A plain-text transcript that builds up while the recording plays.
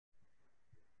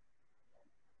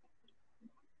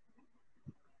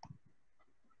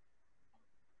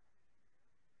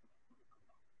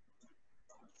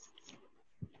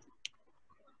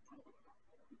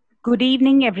Good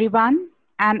evening, everyone,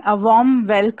 and a warm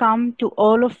welcome to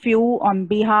all of you on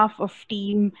behalf of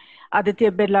Team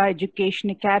Aditya Birla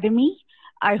Education Academy.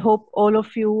 I hope all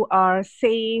of you are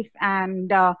safe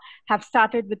and have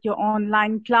started with your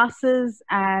online classes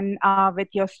and with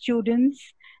your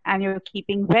students, and you're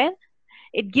keeping well.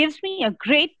 It gives me a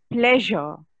great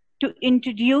pleasure to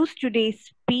introduce today's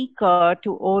speaker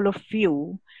to all of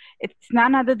you. It's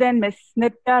none other than Ms.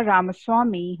 Nitya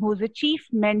Ramaswami, who's a chief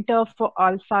mentor for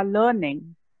Alpha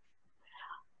Learning.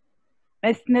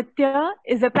 Ms. Nitya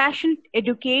is a passionate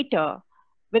educator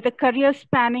with a career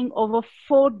spanning over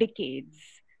 4 decades.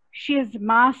 She has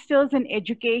master's in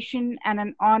education and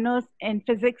an honors in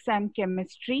physics and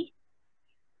chemistry.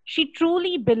 She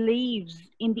truly believes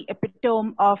in the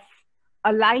epitome of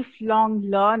a lifelong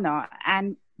learner,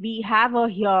 and we have her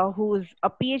here who is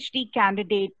a PhD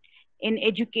candidate in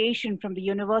education from the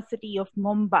University of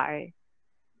Mumbai.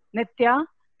 Nitya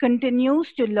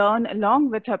continues to learn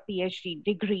along with her PhD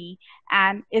degree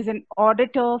and is an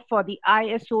auditor for the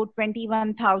ISO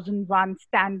 21001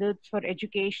 standards for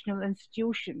educational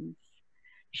institutions.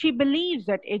 She believes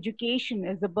that education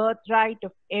is the birthright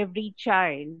of every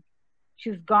child.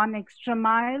 She's gone extra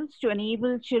miles to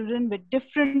enable children with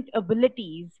different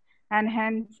abilities and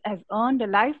hence has earned a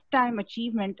Lifetime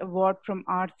Achievement Award from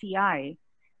RCI,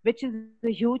 which is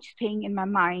a huge thing in my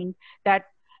mind that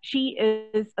she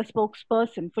is a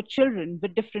spokesperson for children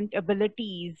with different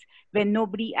abilities when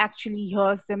nobody actually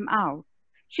hears them out.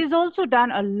 She's also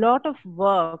done a lot of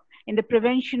work in the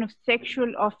prevention of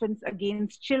sexual offense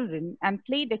against children and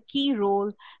played a key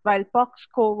role while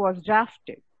POXCO was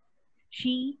drafted.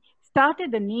 She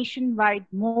started the nationwide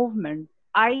movement,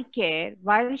 I Care,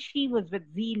 while she was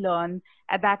with Z-Learn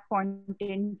at that point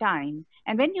in time.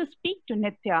 And when you speak to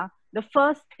Nitya, the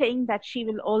first thing that she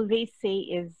will always say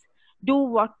is, do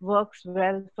what works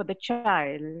well for the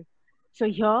child. So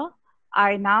here,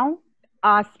 I now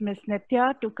ask Ms.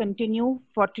 Nitya to continue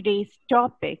for today's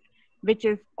topic, which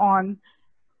is on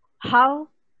how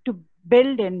to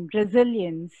build in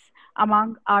resilience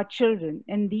among our children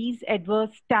in these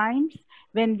adverse times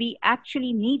when we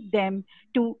actually need them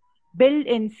to build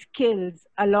in skills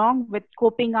along with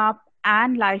coping up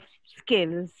and life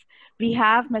skills. We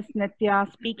have Ms.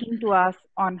 Nitya speaking to us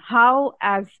on how,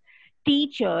 as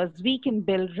teachers, we can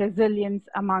build resilience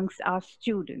amongst our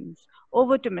students.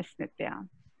 Over to Ms. Nitya.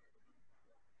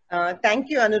 Thank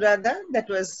you, Anuradha. That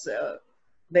was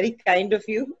very kind of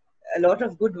you. A lot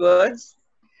of good words.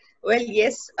 Well,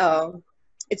 yes,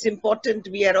 it's important.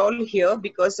 We are all here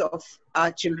because of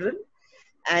our children.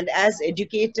 And as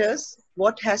educators,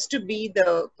 what has to be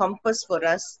the compass for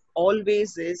us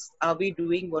always is, are we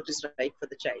doing what is right for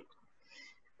the child?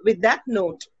 With that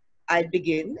note, I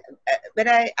begin. But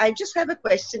I just have a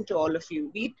question to all of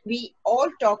you. We all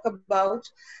talk about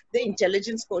the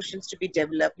intelligence quotients to be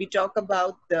developed. We talk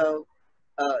about the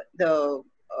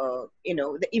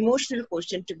emotional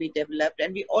quotient to be developed,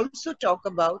 and we also talk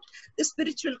about the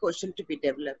spiritual quotient to be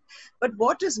developed. But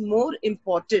what is more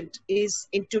important is,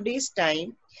 in today's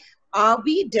time, are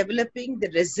we developing the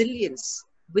resilience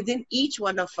within each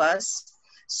one of us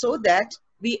so that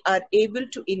we are able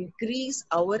to increase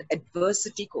our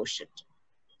adversity quotient?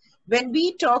 When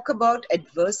we talk about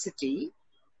adversity,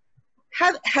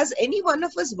 has any one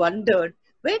of us wondered,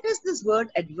 where does this word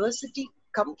adversity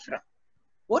come from?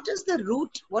 What is the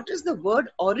root? What is the word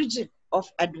origin of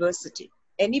adversity?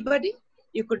 Anybody?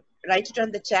 You could write it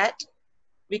on the chat.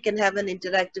 We can have an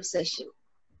interactive session.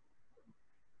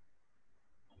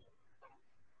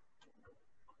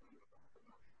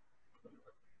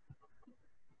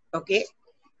 Okay.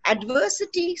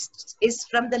 Adversity is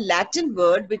from the Latin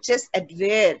word which is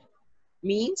advere,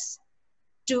 means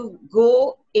to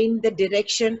go in the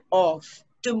direction of,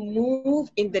 to move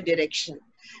in the direction.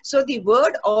 So the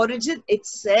word origin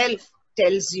itself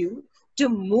tells you to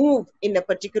move in a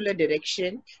particular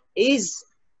direction is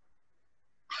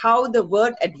how the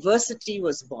word adversity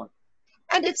was born.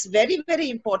 And it's very,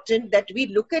 very important that we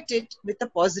look at it with a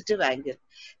positive angle.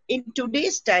 In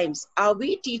today's times, are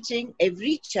we teaching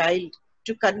every child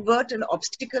to convert an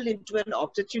obstacle into an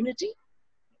opportunity?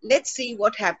 Let's see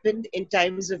what happened in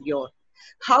times of yore.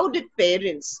 How did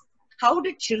parents, how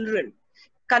did children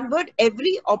convert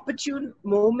every opportune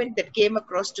moment that came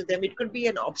across to them? It could be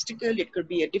an obstacle, it could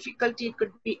be a difficulty, it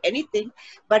could be anything,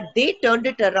 but they turned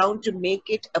it around to make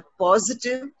it a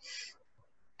positive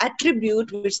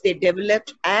attribute which they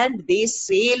developed, and they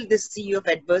sailed the sea of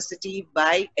adversity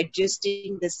by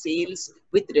adjusting the sails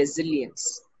with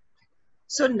resilience.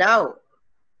 So now,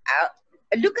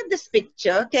 look at this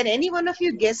picture. Can any one of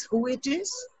you guess who it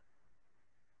is?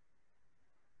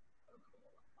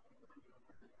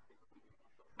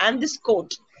 And this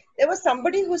quote. There was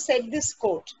somebody who said this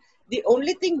quote: the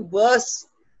only thing worse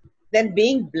than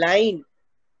being blind,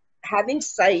 having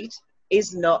sight,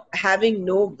 is not having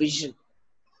no vision.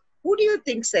 Who do you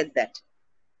think said that?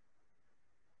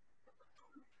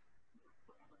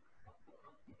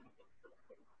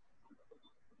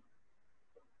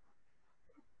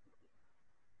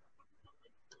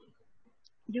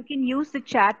 You can use the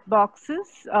chat boxes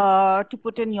to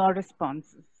put in your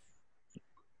responses.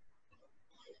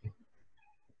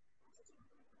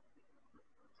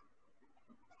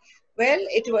 Well,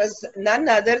 it was none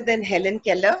other than Helen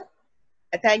Keller.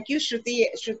 Thank you, Shruti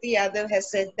Yadav has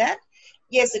said that.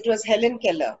 Yes, it was Helen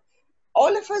Keller.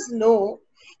 All of us know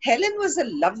Helen was a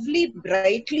lovely,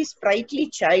 brightly, sprightly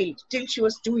child till she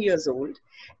was 2 years old.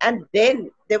 And then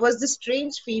there was this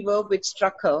strange fever which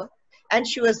struck her, and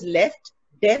she was left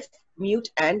deaf,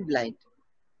 mute, and blind.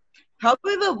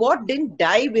 However, what didn't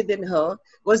die within her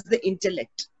was the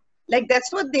intellect. Like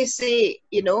that's what they say,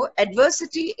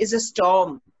 adversity is a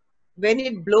storm. When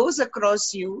it blows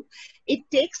across you, it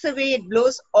takes away, it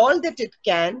blows all that it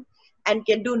and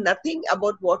can do nothing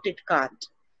about what it can't.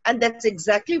 And that's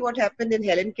exactly what happened in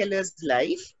Helen Keller's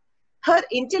life. Her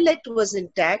intellect was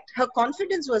intact, her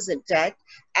confidence was intact,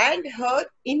 and her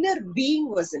inner being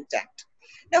was intact.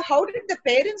 Now, how did the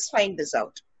parents find this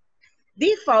out?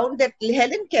 They found that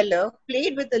Helen Keller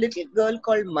played with a little girl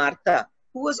called Martha,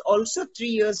 who was also 3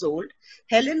 years old.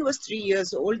 Helen was 3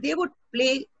 years old. They would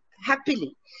play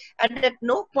happily. And at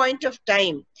no point of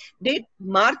time did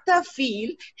Martha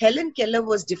feel Helen Keller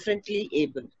was differently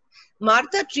able.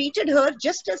 Martha treated her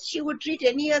just as she would treat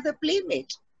any other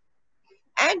playmate.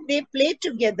 And they played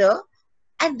together.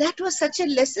 And that was such a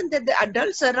lesson that the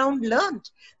adults around learned.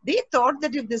 They thought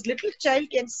that if this little child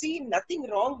can see nothing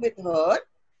wrong with her,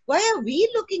 why are we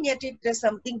looking at it as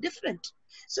something different?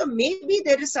 So maybe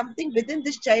there is something within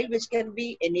this child which can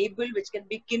be enabled, which can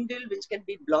be kindled, which can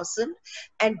be blossomed.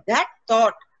 And that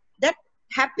thought, that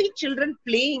happy children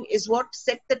playing is what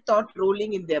set the thought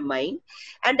rolling in their mind.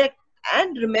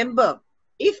 And remember,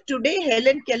 if today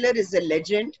Helen Keller is a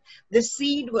legend, the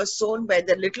seed was sown by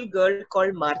the little girl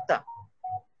called Martha.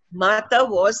 Martha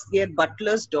was their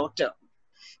butler's daughter.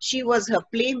 She was her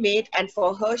playmate, and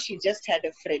for her, she just had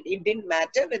a friend. It didn't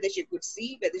matter whether she could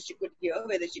see, whether she could hear,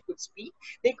 whether she could speak.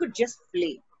 They could just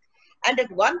play. And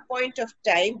at one point of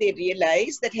time, they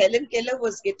realized that Helen Keller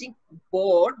was getting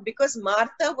bored because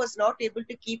Martha was not able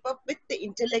to keep up with the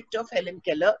intellect of Helen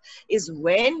Keller, is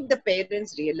when the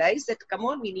parents realized that, come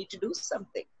on, we need to do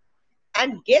something.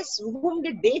 And guess whom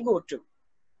did they go to?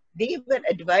 They were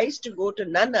advised to go to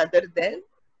none other than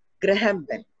Graham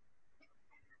Bell.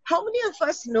 How many of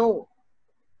us know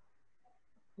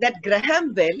that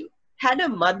Graham Bell had a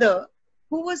mother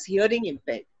who was hearing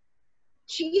impaired?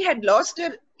 She had lost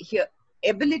her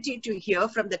ability to hear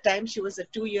from the time she was a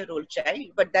 2-year-old child,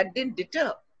 but that didn't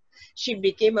deter. She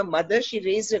became a mother. She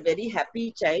raised a very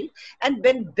happy child. And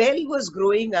when Bell was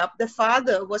growing up, the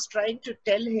father was trying to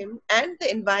tell him, and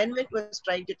the environment was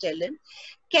trying to tell him,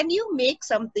 can you make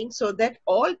something so that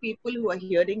all people who are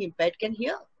hearing impaired can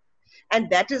hear? And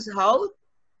that is how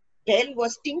Bell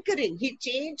was tinkering. He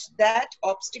changed that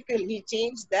obstacle, he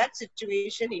changed that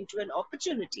situation into an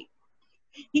opportunity.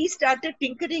 He started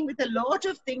tinkering with a lot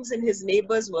of things in his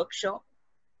neighbor's workshop.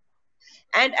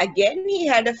 And again, he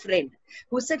had a friend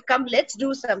who said, come, let's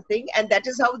do something. And that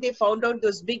is how they found out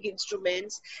those big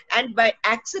instruments. And by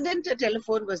accident, a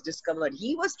telephone was discovered.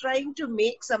 He was trying to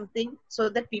make something so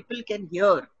that people can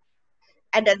hear.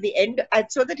 And at the end,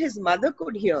 so that his mother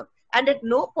could hear. And at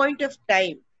no point of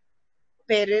time,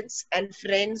 parents and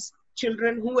friends,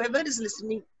 children, whoever is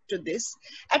listening to this,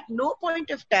 at no point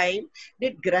of time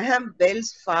did Graham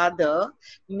Bell's father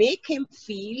make him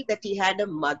feel that he had a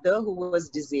mother who was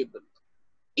disabled.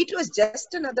 It was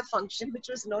just another function which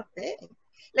was not there.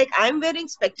 Like I'm wearing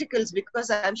spectacles because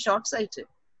I'm short-sighted.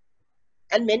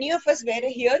 And many of us wear a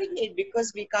hearing aid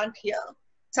because we can't hear.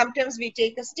 Sometimes we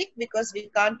take a stick because we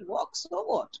can't walk. So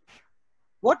what?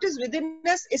 What is within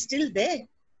us is still there.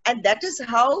 And that is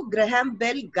how Graham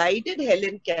Bell guided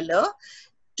Helen Keller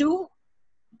to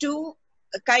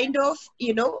kind of,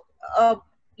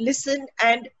 listen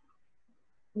and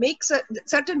make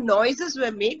certain noises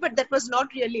were made, but that was not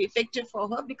really effective for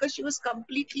her because she was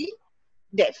completely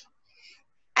deaf.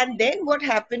 And then what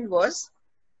happened was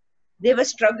they were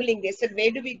struggling. They said,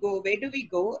 where do we go? Where do we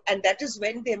go? And that is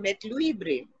when they met Louis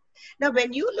Braille. Now,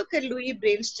 when you look at Louis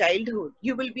Braille's childhood,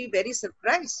 you will be very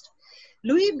surprised.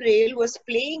 Louis Braille was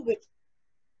playing with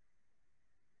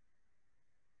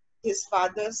his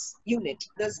father's unit,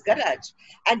 this garage.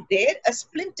 And there a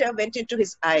splinter went into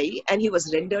his eye and he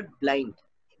was rendered blind.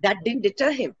 That didn't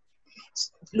deter him.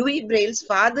 Louis Braille's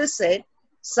father said,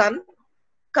 son,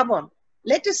 come on,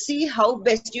 let us see how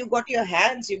best. You've got your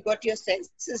hands, you've got your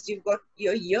senses, you've got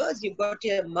your ears, you've got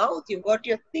your mouth, you've got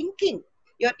your thinking,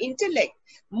 your intellect.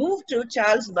 Move to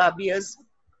Charles Barbier's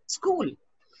school.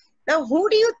 Now, who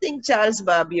do you think Charles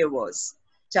Barbier was?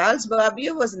 Charles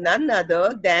Barbier was none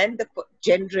other than the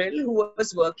general who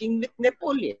was working with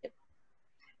Napoleon.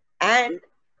 And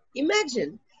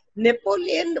imagine,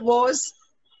 Napoleon was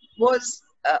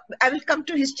I will come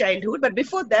to his childhood, but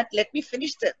before that, let me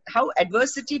finish how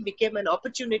adversity became an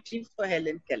opportunity for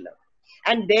Helen Keller.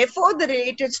 And therefore, the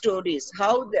related stories,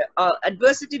 how the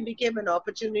adversity became an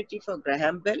opportunity for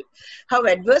Graham Bell, how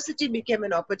adversity became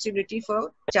an opportunity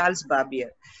for Charles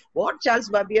Barbier. What Charles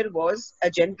Barbier was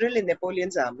a general in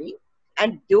Napoleon's army,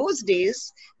 and those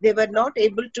days, they were not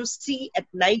able to see at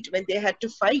night when they had to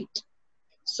fight.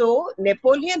 So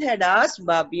Napoleon had asked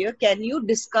Barbier, can you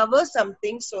discover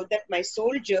something so that my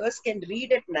soldiers can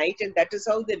read at night? And that is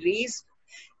how the raised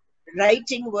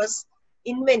writing was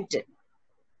invented.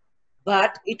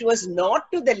 But it was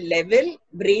not to the level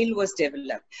Braille was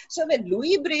developed. So when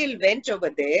Louis Braille went over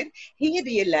there, he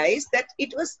realized that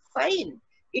it was fine.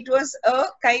 It was a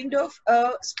kind of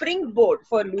a springboard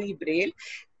for Louis Braille.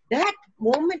 That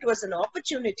moment was an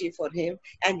opportunity for him,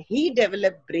 and he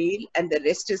developed Braille, and the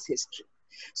rest is history.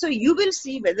 So you will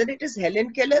see whether it is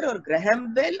Helen Keller or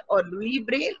Graham Bell or Louis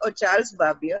Braille or Charles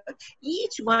Barbier,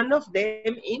 each one of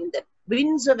them in the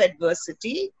winds of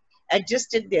adversity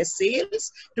adjusted their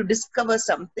sails to discover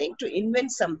something, to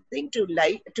invent something, to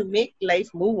make life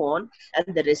move on,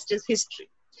 and the rest is history.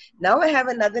 Now I have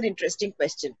another interesting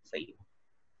question for you.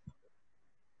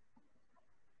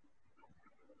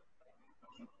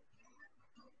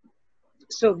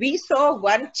 So we saw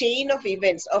one chain of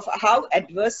events of how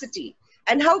adversity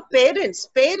and how parents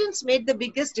made the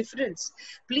biggest difference.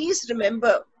 Please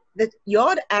remember that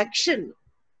your action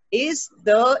is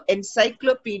the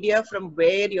encyclopedia from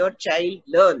where your child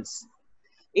learns.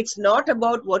 It's not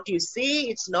about what you say,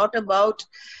 it's not about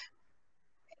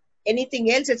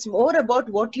anything else, it's more about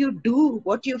what you do,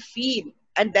 what you feel,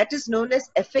 and that is known as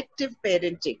effective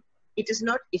parenting. It is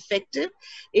not effective,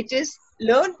 it is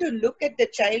learn to look at the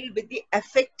child with the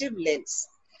affective lens.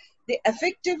 The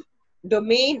affective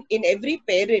domain in every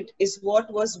parent is what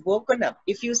was woken up.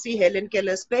 If you see Helen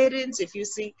Keller's parents, if you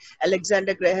see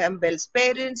Alexander Graham Bell's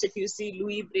parents, if you see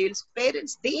Louis Braille's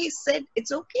parents, they said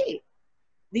it's okay.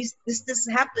 This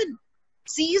happened.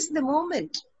 Seize the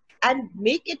moment and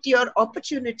make it your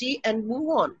opportunity and move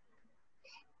on.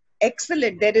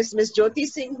 Excellent. There is Miss Jyoti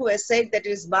Singh who has said that it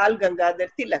is Bal Gangadhar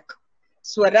Tilak.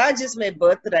 Swaraj is my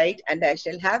birthright and I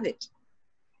shall have it.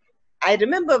 I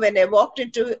remember when I walked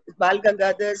into Bal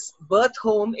Gangadhar's birth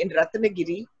home in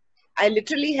Ratnagiri, I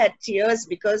literally had tears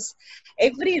because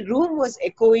every room was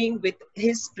echoing with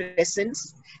his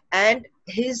presence and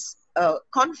his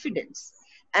confidence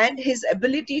and his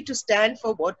ability to stand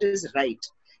for what is right.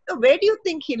 Now, where do you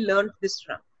think he learned this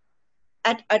from?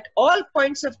 At all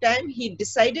points of time, he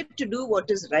decided to do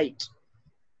what is right.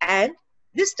 And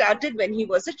this started when he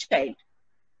was a child.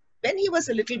 When he was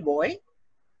a little boy,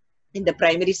 in the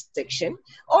primary section,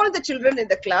 all the children in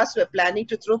the class were planning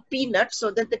to throw peanuts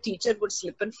so that the teacher would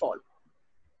slip and fall.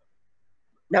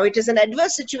 Now it is an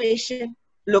adverse situation.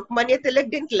 Lokmanya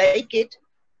Tilak didn't like it.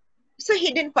 So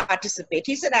he didn't participate.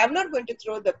 He said, I'm not going to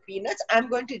throw the peanuts. I'm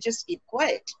going to just keep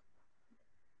quiet.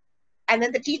 And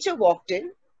then the teacher walked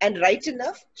in and right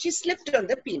enough, she slipped on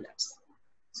the peanuts.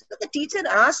 So the teacher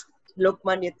asked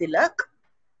Lokmanya Tilak,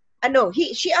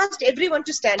 she asked everyone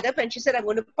to stand up and she said, I'm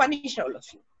going to punish all of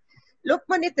you.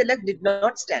 Lokmanya Tilak did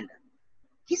not stand up.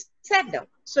 He sat down.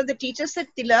 So the teacher said,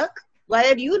 Tilak, why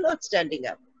are you not standing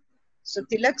up? So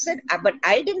Tilak said, but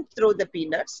I didn't throw the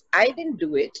peanuts. I didn't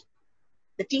do it.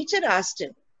 The teacher asked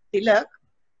him, Tilak,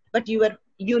 but you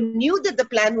knew that the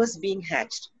plan was being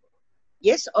hatched.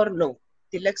 Yes or no?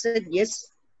 Tilak said, yes.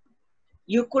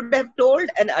 You could have told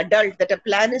an adult that a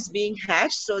plan is being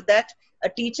hatched so that a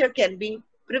teacher can be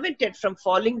prevented from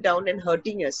falling down and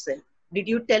hurting yourself. Did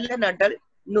you tell an adult?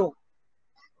 No.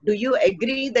 Do you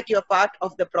agree that you're part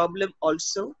of the problem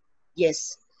also?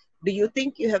 Yes. Do you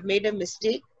think you have made a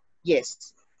mistake?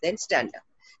 Yes. Then stand up.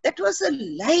 That was a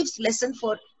life's lesson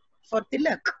for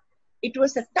Tilak. It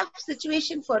was a tough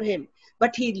situation for him,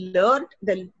 but he learned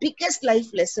the biggest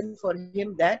life lesson for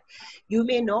him that you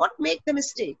may not make the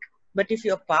mistake, but if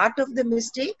you're part of the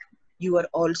mistake, you are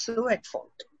also at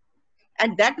fault.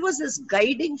 And that was his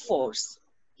guiding force.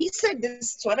 He said,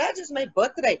 this Swaraj is my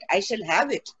birthright. I shall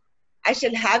have it. I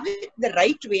shall have it the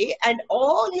right way. And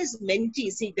all his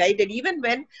mentees he guided. Even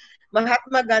when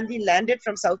Mahatma Gandhi landed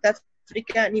from South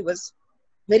Africa and he was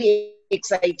very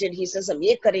excited. He says, हम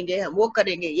ये करेंगे, हम वो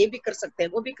करेंगे, ये भी कर सकते हैं,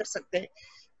 वो भी कर सकते हैं.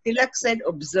 Tilak said,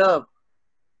 observe,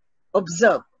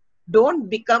 observe. Don't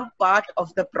become part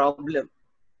of the problem.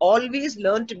 Always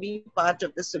learn to be part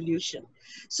of the solution.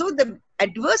 So the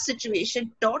adverse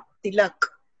situation taught Tilak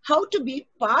how to be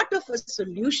part of a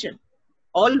solution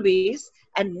always,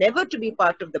 and never to be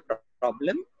part of the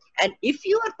problem. And if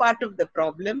you are part of the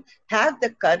problem, have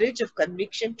the courage of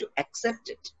conviction to accept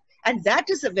it. And that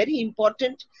is a very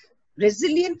important,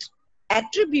 resilient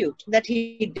attribute that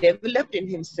he developed in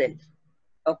himself.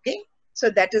 Okay, so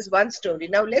that is one story.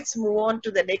 Now let's move on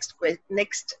to the next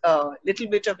little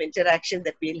bit of interaction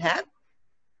that we'll have.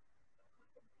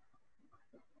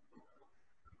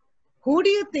 Who do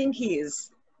you think he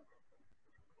is?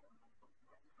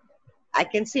 I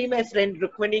can see my friend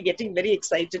Rukmani getting very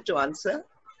excited to answer,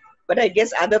 but I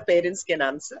guess other parents can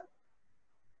answer.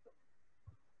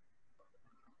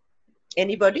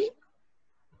 Anybody?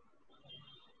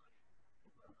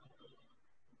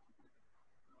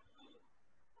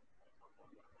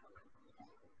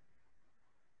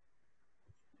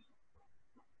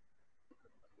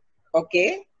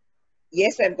 Okay.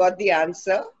 Yes, I've got the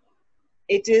answer.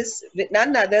 It is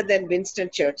none other than Winston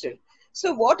Churchill.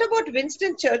 So what about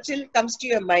Winston Churchill comes to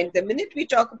your mind? The minute we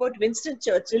talk about Winston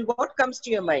Churchill, what comes to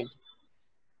your mind?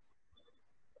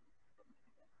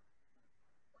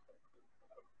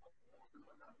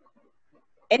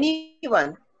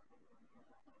 Anyone?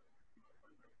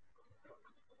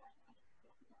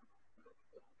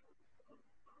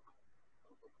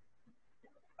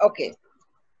 Okay.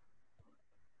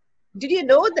 Did you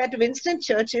know that Winston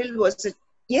Churchill was,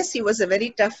 yes, he was a very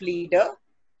tough leader.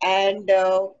 And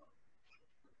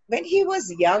when he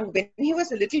was young, when he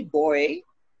was a little boy,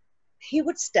 he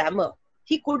would stammer.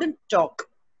 He couldn't talk.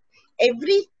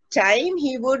 Every time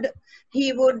he would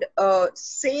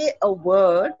say a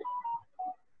word,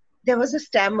 there was a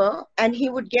stammer, and he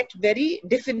would get very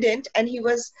diffident, and he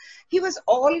was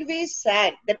always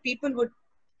sad that people would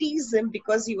tease him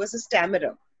because he was a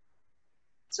stammerer.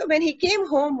 So when he came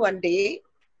home one day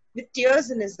with tears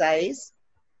in his eyes,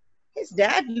 his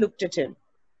dad looked at him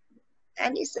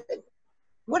and he said,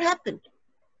 "What happened?"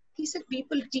 He said,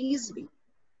 "People tease me."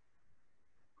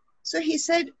 So he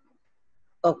said,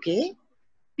 "Okay,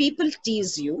 people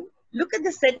tease you. Look at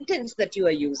the sentence that you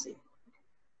are using.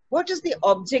 What is the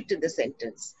object in the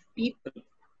sentence? People.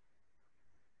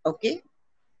 Okay?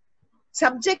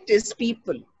 Subject is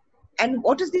people. And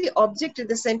what is the object in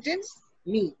the sentence?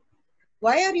 Me.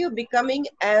 Why are you becoming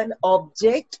an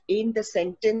object in the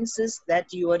sentences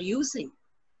that you are using?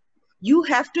 You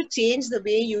have to change the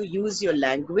way you use your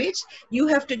language. You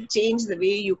have to change the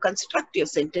way you construct your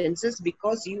sentences,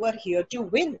 because you are here to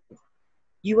win.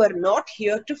 You are not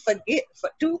here to forget,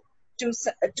 to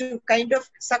kind of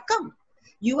succumb.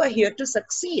 You are here to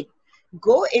succeed.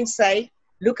 Go inside,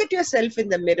 look at yourself in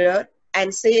the mirror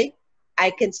and say,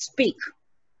 I can speak.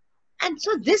 And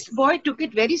so this boy took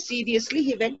it very seriously.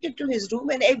 He went into his room,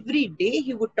 and every day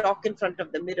he would talk in front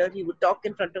of the mirror. He would talk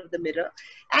in front of the mirror.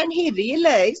 And he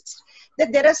realized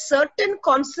that there are certain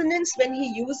consonants when he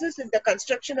uses in the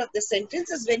construction of the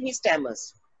sentences when he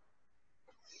stammers.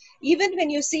 Even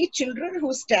when you see children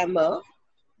who stammer,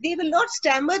 they will not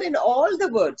stammer in all the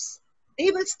words. They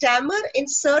will stammer in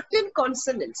certain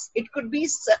consonants. It could be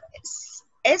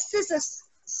S is a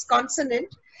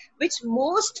consonant which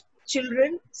most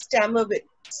children stammer with.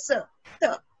 S,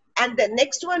 th. And the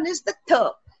next one is the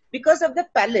th, because of the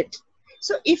palate.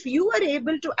 So if you are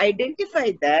able to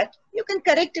identify that, you can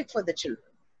correct it for the children.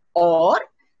 Or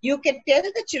you can tell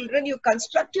the children, you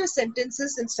construct your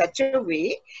sentences in such a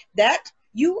way that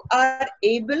you are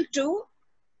able to,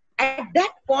 at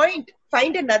that point,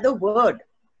 find another word.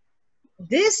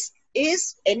 This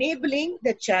is enabling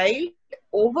the child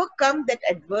overcome that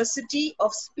adversity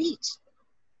of speech.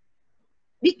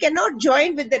 We cannot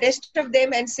join with the rest of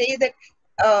them and say that,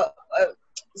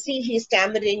 see, he's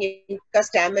stammering,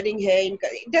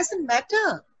 it doesn't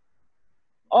matter.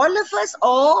 All of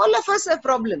us have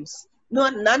problems. No,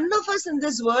 none of us in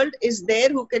this world is there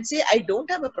who can say, I don't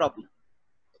have a problem.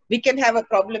 We can have a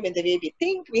problem in the way we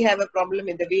think. We have a problem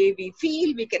in the way we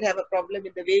feel. We can have a problem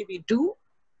in the way we do.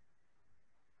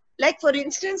 Like, for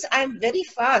instance, I'm very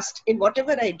fast in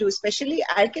whatever I do. Especially,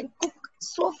 I can cook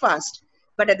so fast.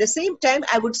 But at the same time,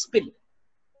 I would spill.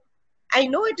 I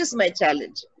know it is my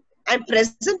challenge. I'm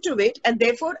present to it. And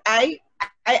therefore, I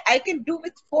can do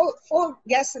with four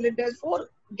gas cylinders, 4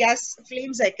 gas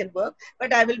flames I can work.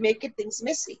 But I will make it things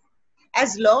messy.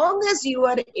 As long as you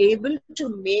are able to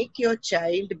make your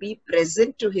child be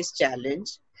present to his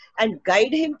challenge and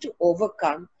guide him to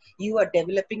overcome, you are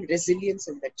developing resilience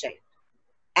in the child.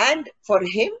 And for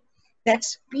him, That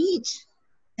speech,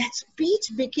 that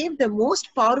speech became the most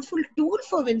powerful tool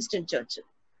for Winston Churchill.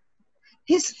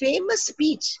 His famous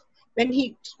speech when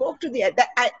he spoke to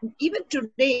even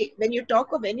today, when you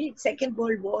talk of any Second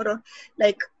World War, or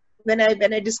like when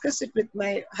I discuss it with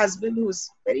my husband,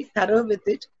 who's very thorough with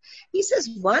it, he says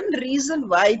one reason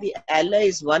why the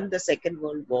Allies won the Second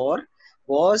World War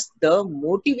was the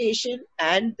motivation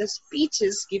and the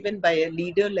speeches given by a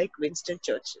leader like Winston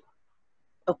Churchill.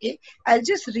 Okay, I'll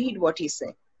just read what he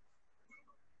said.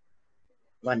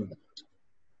 One minute.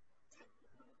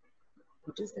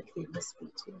 What is that famous speech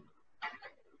here?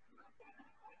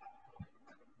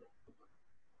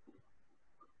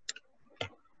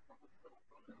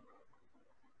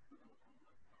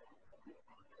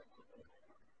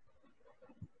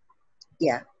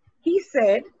 Yeah, he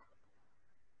said,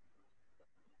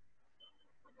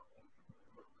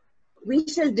 "We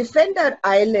shall defend our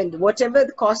island, whatever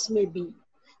the cost may be.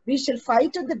 We shall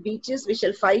fight on the beaches, we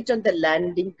shall fight on the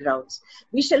landing grounds.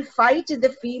 We shall fight in the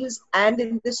fields and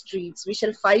in the streets. We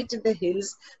shall fight in the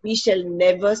hills. We shall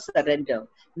never surrender.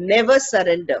 Never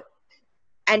surrender."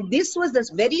 And this was the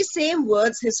very same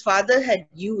words his father had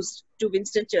used to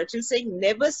Winston Churchill, saying,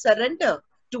 never surrender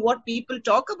to what people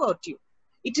talk about you.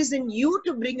 It is in you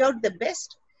to bring out the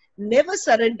best. Never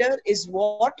surrender is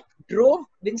what drove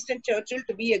Winston Churchill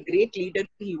to be a great leader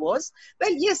he was.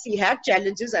 Well, yes, he had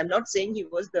challenges. I'm not saying he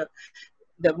was the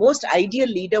most ideal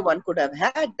leader one could have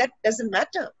had. That doesn't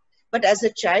matter. But as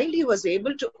a child, he was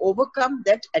able to overcome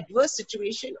that adverse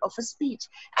situation of a speech.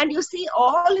 And you see,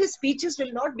 all his speeches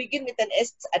will not begin with an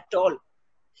S at all.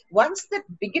 Once that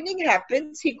beginning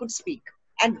happens, he could speak.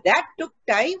 And that took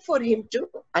time for him to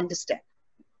understand.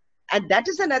 And that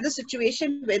is another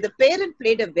situation where the parent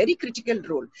played a very critical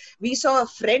role. We saw a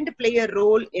friend play a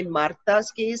role in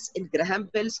Martha's case, in Graham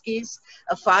Bell's case,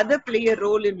 a father play a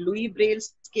role in Louis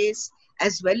Braille's case,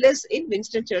 as well as in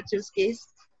Winston Churchill's case.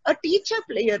 A teacher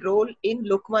play a role in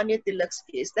Lokmanya Tilak's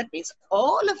case. That means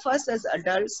all of us as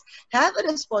adults have a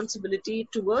responsibility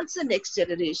towards the next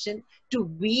generation to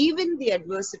weave in the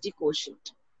adversity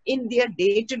quotient in their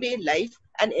day-to-day life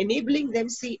and enabling them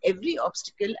see every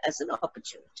obstacle as an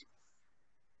opportunity.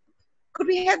 Could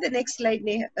we have the next slide,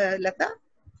 Lata?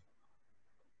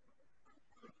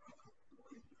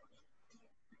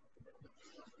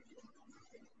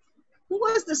 Who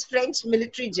was this French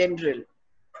military general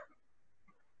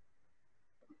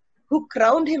who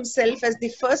crowned himself as the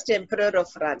first emperor of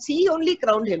France? He only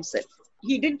crowned himself.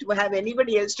 He didn't have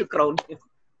anybody else to crown him.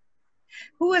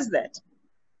 Who was that?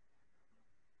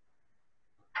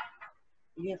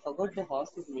 Yeah, I forgot the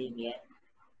horse's name, yeah.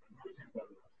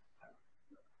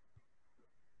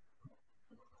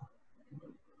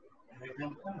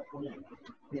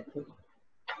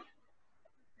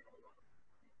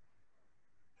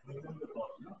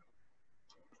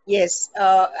 Yes,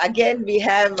 again we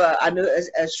have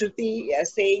Shruti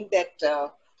saying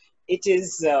that it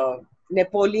is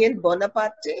Napoleon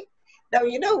Bonaparte. Now,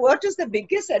 you know what is the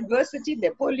biggest adversity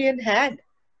Napoleon had?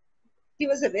 He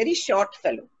was a very short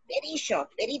fellow, very short,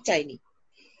 very tiny.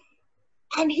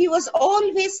 And he was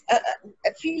always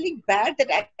feeling bad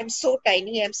that I'm so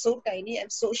tiny, I'm so tiny, I'm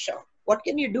so short. What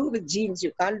can you do with genes?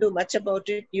 You can't do much about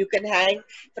it. You can hang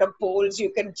from poles,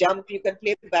 you can jump, you can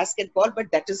play basketball,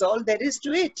 but that is all there is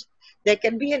to it. There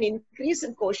can be an increase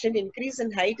in quotient, increase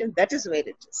in height, and that is where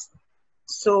it is.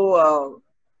 So,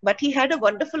 but he had a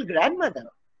wonderful grandmother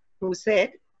who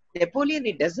said, Napoleon,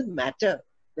 it doesn't matter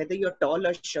whether you're tall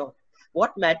or short.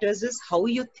 What matters is how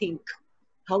you think,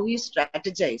 how you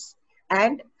strategize.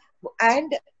 And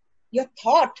your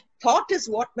thought is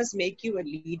what must make you a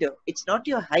leader. It's not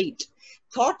your height.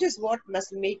 Thought is what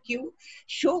must make you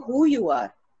show who you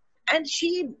are. And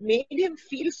she made him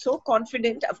feel so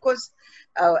confident. Of course,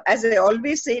 as I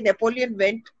always say, Napoleon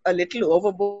went a little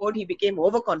overboard. He became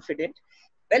overconfident.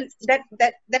 Well,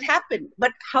 that happened.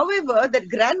 But however, that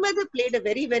grandmother played a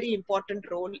very, very important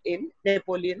role in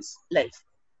Napoleon's life.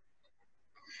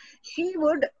 She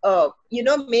would,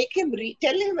 make him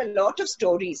tell him a lot of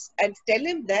stories and tell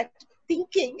him that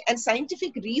thinking and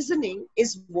scientific reasoning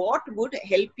is what would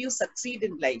help you succeed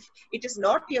in life. It is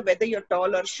not whether you're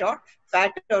tall or short,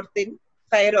 fat or thin,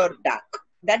 fair or dark.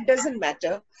 That doesn't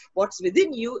matter. What's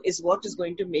within you is what is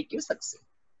going to make you succeed.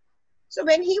 So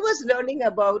when he was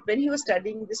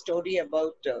studying the story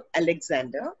about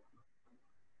Alexander,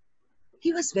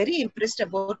 he was very impressed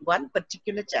about one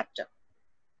particular chapter.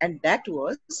 And that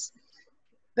was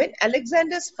when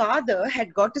Alexander's father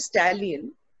had got a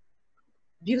stallion.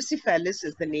 Bucephalus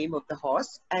is the name of the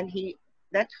horse, and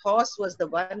that horse was the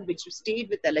one which stayed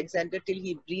with Alexander till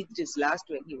he breathed his last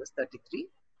when he was 33.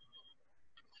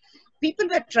 People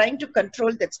were trying to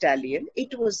control that stallion.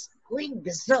 It was going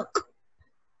berserk.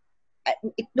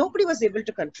 Nobody was able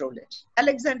to control it.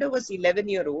 Alexander was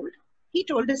 11-year-old. He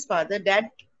told his father, Dad,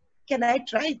 can I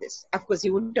try this? Of course, he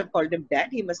wouldn't have called him dad.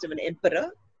 He must have been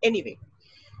emperor. Anyway,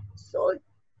 so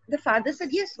the father said,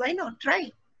 yes, why not?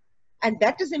 Try. And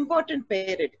that is important,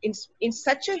 parent. In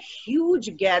such a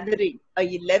huge gathering, a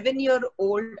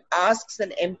 11-year-old asks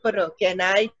an emperor, can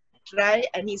I try?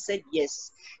 And he said,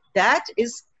 yes. That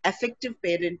is effective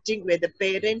parenting, where the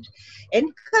parent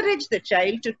encouraged the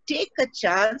child to take a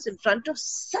chance in front of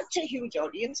such a huge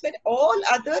audience when all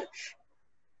other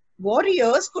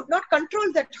warriors could not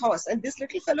control that horse. And this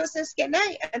little fellow says, can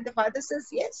I? And the father says,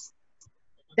 yes.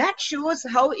 That shows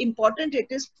how important it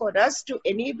is for us to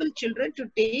enable children to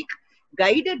take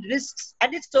guided risks.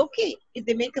 And it's okay if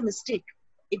they make a mistake.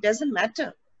 It doesn't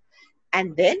matter.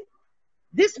 And then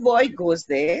this boy goes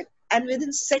there, and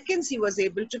within seconds he was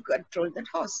able to control that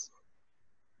horse.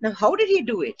 Now, how did he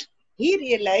do it? He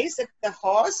realized that the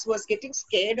horse was getting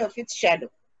scared of its shadow.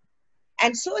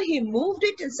 And so he moved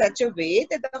it in such a way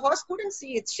that the horse couldn't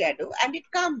see its shadow, and it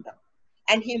calmed down.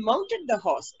 And he mounted the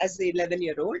horse as the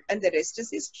 11-year-old, and the rest is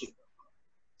history.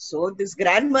 So this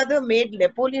grandmother made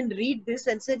Napoleon read this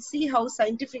and said, see how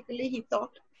scientifically he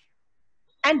thought.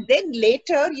 And then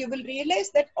later you will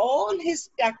realize that all his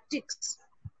tactics,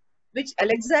 which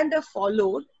Alexander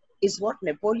followed, is what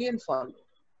Napoleon followed.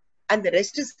 And the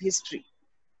rest is history.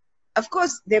 Of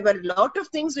course, there were a lot of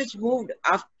things which moved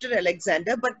after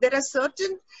Alexander, but there are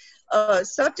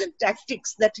certain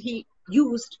tactics that he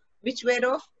used which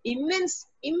were of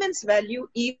immense value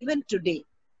even today.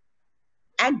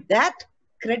 And that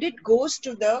credit goes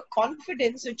to the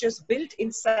confidence which was built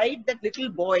inside that little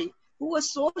boy who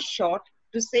was so short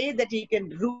to say that he can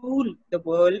rule the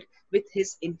world with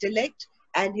his intellect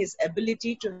and his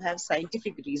ability to have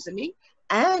scientific reasoning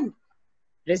and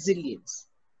resilience.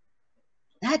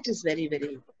 That is very,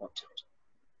 very important.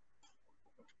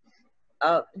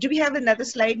 Do we have another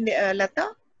slide,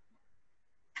 Lata?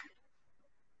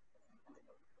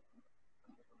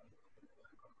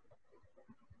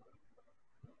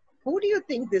 Who do you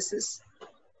think this is,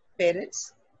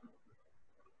 parents?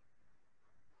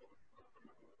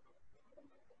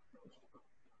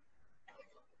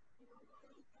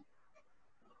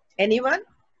 Anyone?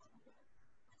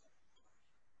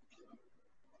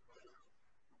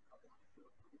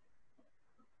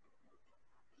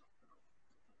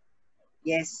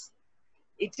 Yes,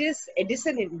 it is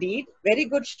Edison indeed. Very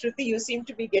good, Shruti. You seem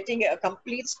to be getting a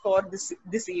complete score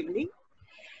this evening.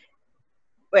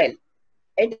 Well,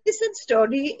 Edison's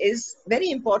story is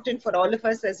very important for all of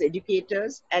us as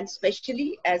educators and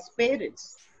especially as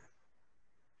parents.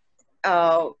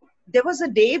 There was a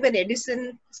day when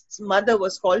Edison's mother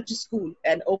was called to school,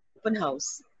 an open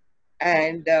house,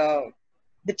 and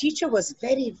the teacher was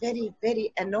very, very,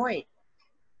 very annoyed.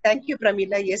 Thank you,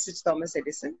 Pramila. Yes, it's Thomas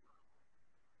Edison.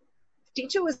 The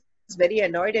teacher was very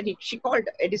annoyed, and she called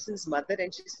Edison's mother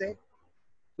and she said,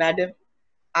 Madam,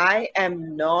 I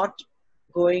am not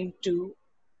going to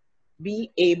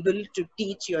be able to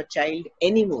teach your child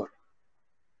anymore.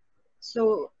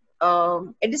 So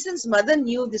Edison's mother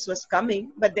knew this was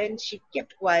coming, but then she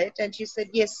kept quiet and she said,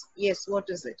 yes, what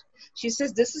is it? She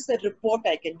says, this is a report,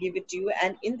 I can give it to you.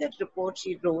 And in that report,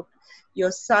 she wrote,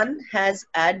 your son has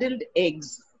addled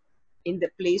eggs in the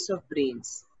place of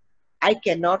brains. I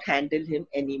cannot handle him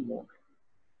anymore.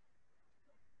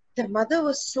 The mother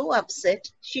was so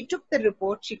upset. She took the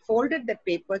report, she folded the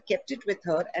paper, kept it with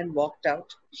her and walked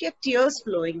out. She had tears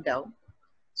flowing down.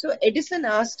 So Edison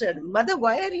asked her, Mother,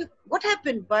 what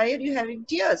happened? Why are you having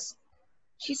tears?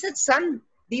 She said, son,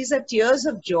 these are tears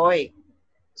of joy.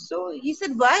 So he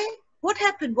said, why? What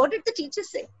happened? What did the teacher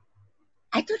say?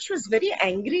 I thought she was very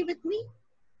angry with me.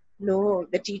 No,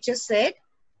 the teacher said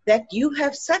that you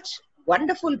have such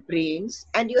wonderful brains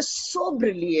and you're so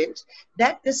brilliant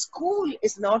that the school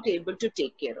is not able to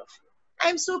take care of you.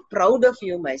 I'm so proud of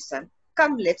you, my son.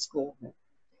 Come, let's go home.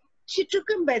 She took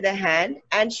him by the hand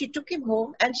and she took him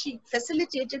home and she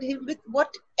facilitated him with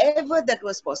whatever that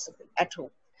was possible at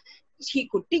home. He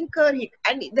could tinker,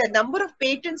 and the number of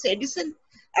patents Edison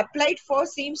applied for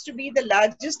seems to be the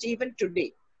largest even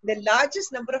today. The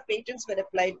largest number of patents were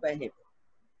applied by him.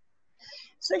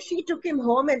 So she took him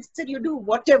home and said, you do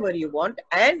whatever you want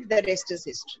and the rest is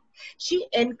history. She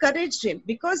encouraged him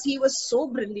because he was so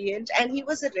brilliant and he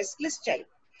was a restless child.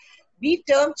 We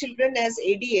term children as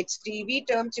ADHD, we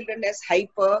term children as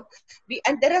hyper.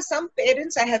 And there are some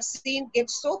parents I have seen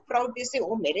get so proud, they say,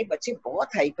 oh, mere bache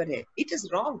bahut hyper hai. It is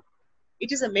wrong.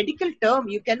 It is a medical term.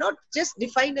 You cannot just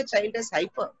define a child as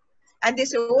hyper. And they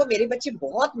say, oh, mere bache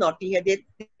bahut naughty hai.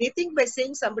 They think by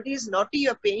saying somebody is naughty,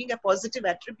 you're paying a positive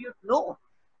attribute. No.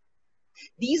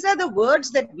 These are the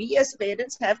words that we as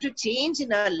parents have to change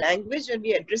in our language when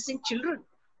we are addressing children.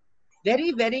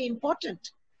 Very, very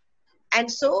important.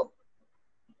 And so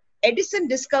Edison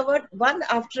discovered one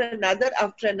after another,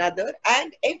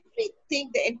 and everything,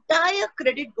 the entire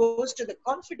credit goes to the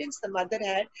confidence the mother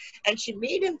had, and she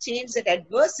made him change that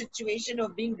adverse situation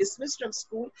of being dismissed from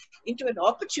school into an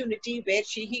opportunity where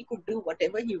he could do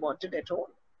whatever he wanted at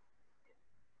home.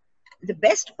 The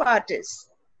best part is,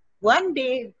 one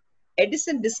day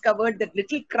Edison discovered that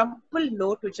little crumpled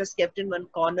note which was kept in one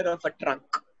corner of a trunk.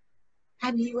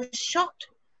 And he was shocked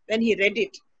when he read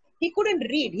it. He couldn't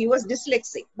read, he was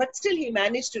dyslexic, but still he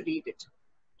managed to read it.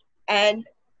 And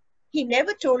he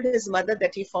never told his mother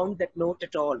that he found that note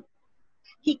at all.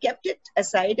 He kept it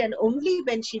aside, and only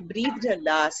when she breathed her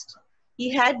last, he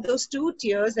had those 2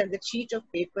 tears and the sheet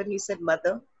of paper. He said,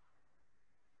 "Mother,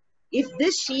 if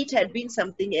this sheet had been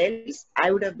something else,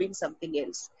 I would have been something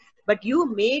else. But you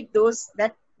made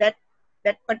that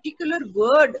particular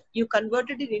word, you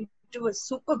converted it into a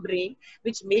super brain,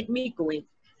 which made me going."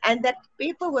 And that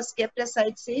paper was kept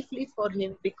aside safely for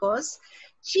him because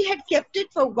she had kept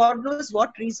it for God knows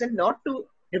what reason, not to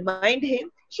remind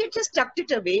him. She had just tucked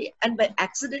it away, and by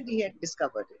accident he had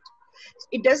discovered it.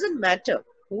 It doesn't matter.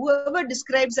 Whoever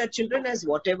describes our children as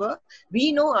whatever,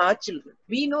 we know our children.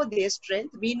 We know their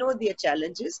strength. We know their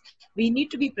challenges. We need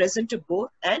to be present to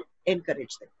both and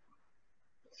encourage them.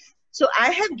 So I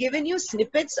have given you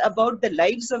snippets about the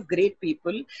lives of great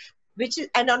people, which is,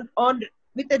 and on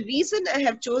with a reason I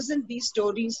have chosen these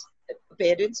stories,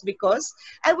 parents, because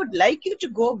I would like you to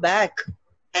go back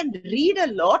and read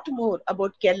a lot more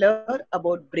about Keller,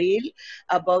 about Braille,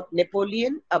 about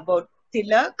Napoleon, about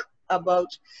Tilak,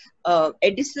 about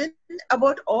Edison,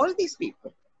 about all these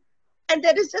people. And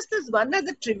there is just this one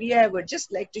other trivia I would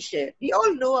just like to share. We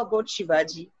all know about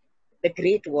Shivaji, the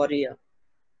great warrior.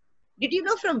 Did you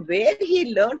know from where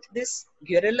he learned this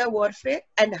guerrilla warfare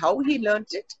and how he learned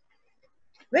it?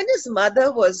 When his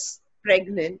mother was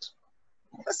pregnant,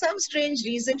 for some strange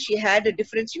reason, she had a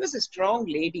different, she was a strong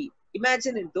lady.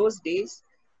 Imagine in those days,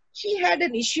 she had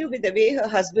an issue with the way her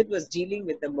husband was dealing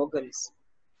with the Mughals.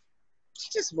 She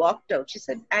just walked out. She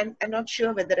said, I'm not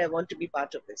sure whether I want to be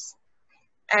part of this.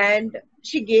 And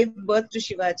she gave birth to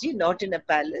Shivaji, not in a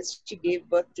palace. She gave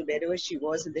birth to wherever she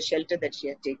was in the shelter that she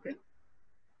had taken.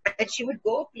 And she would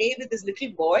go play with this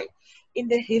little boy in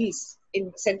the hills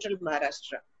in central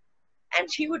Maharashtra. And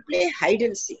she would play hide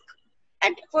and seek.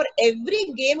 And for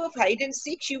every game of hide and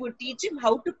seek, she would teach him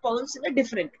how to pounce in a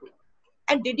different way.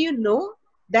 And did you know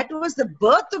that was the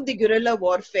birth of the guerrilla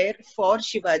warfare for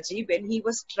Shivaji when he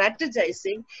was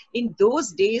strategizing in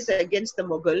those days against the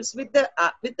Mughals with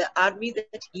the army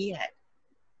that he had.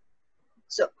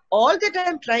 So all that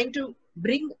I'm trying to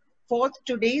bring forth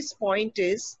today's point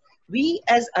is, we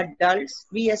as adults,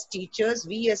 we as teachers,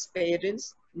 we as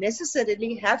parents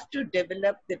necessarily have to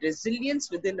develop the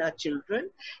resilience within our children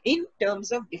in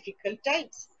terms of difficult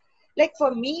times. Like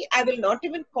for me, I will not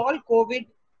even call COVID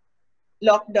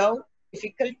lockdown a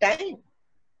difficult time.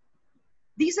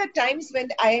 These are times when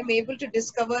I am able to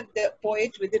discover the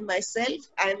poet within myself.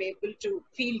 I am able to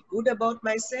feel good about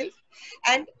myself.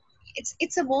 And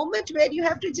it's a moment where you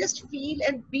have to just feel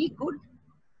and be good.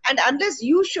 And unless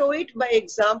you show it by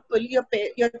example,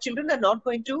 your children are not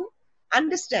going to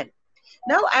understand.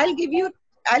 Now I'll give you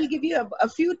a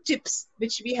few tips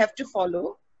which we have to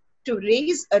follow to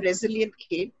raise a resilient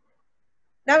kid.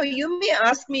 Now you may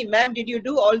ask me, ma'am, did you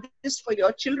do all this for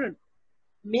your children?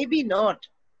 Maybe not.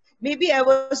 Maybe I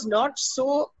was not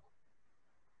so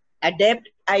adept.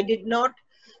 I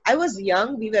was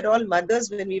young. We were all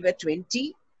mothers when we were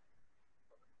 20.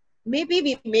 Maybe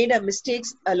we made our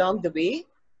mistakes along the way.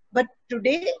 But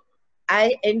today,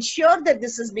 I ensure that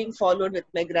this is being followed with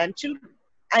my grandchildren.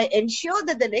 I ensure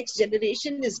that the next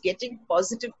generation is getting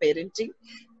positive parenting,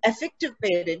 effective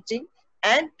parenting,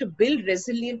 and to build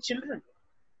resilient children.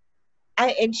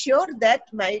 I ensure that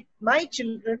my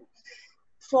children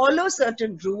follow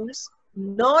certain rules,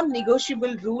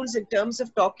 non-negotiable rules in terms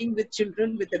of talking with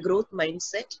children with a growth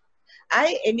mindset.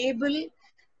 I enable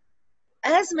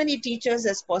as many teachers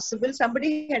as possible.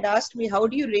 Somebody had asked me, how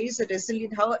do you raise a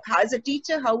resilient, as a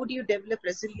teacher, how would you develop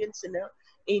resilience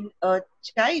in a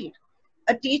child?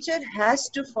 A teacher has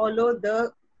to follow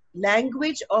the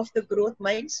language of the growth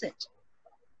mindset.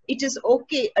 It is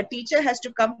okay. A teacher has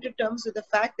to come to terms with the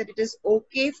fact that it is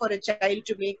okay for a child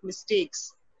to make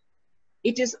mistakes.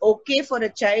 It is okay for a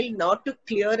child not to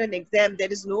clear an exam.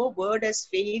 There is no word as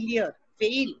failure.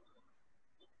 Fail.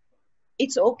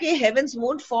 It's okay. Heavens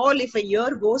won't fall if a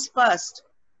year goes past.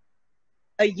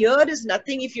 A year is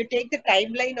nothing. If you take the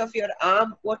timeline of your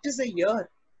arm, what is a year?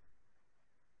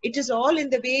 It is all in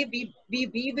the way we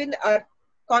weave in our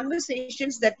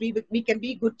conversations that we can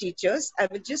be good teachers. I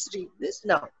will just read this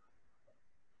now.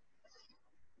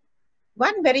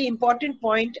 One very important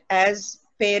point as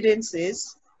parents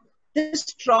is, the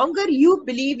stronger you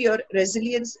believe your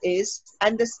resilience is,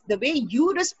 and the way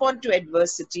you respond to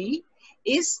adversity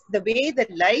is the way the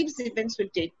life's events will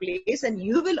take place, and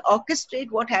you will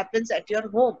orchestrate what happens at your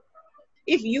home.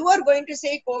 If you are going to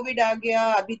say COVID आ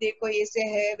गया, अभी देखो ऐसे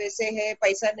है वैसे है,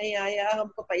 पैसा नहीं आया,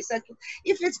 हमको पैसा क्यों?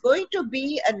 If it's going to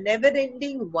be a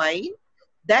never-ending whine,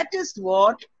 that is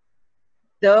what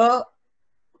the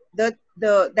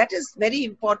that is very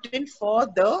important for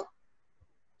the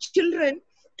children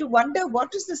to wonder,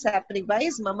 what is this happening? Why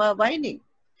is mama whining?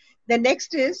 The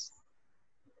next is,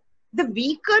 the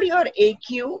weaker your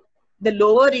AQ, the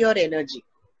lower your energy.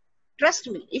 Trust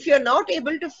me, if you're not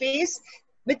able to face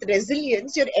with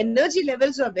resilience, your energy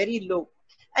levels are very low.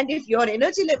 And if your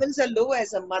energy levels are low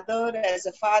as a mother, as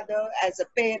a father, as a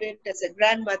parent, as a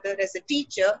grandmother, as a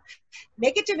teacher,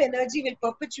 negative energy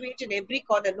will perpetuate in every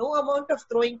corner. No amount of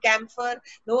throwing camphor,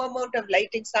 no amount of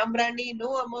lighting sambrani,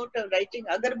 no amount of lighting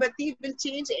agarbatti will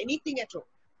change anything at all.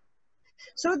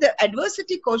 So the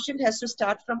adversity quotient has to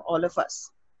start from all of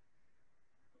us.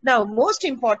 Now, most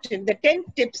important, the 10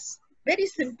 tips, very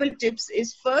simple tips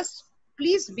is, first,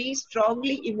 please be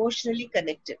strongly emotionally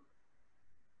connected.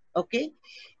 Okay?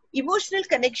 Emotional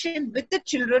connection with the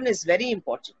children is very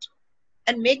important.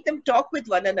 And make them talk with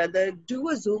one another, do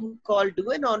a Zoom call, do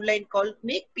an online call,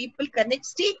 make people connect,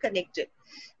 stay connected.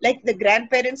 Like the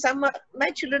grandparents, my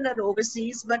children are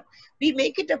overseas, but we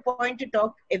make it a point to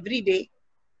talk every day.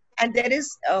 And there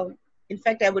is, in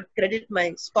fact, I would credit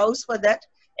my spouse for that.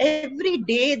 Every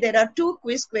day there are 2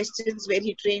 quiz questions where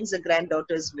he trains the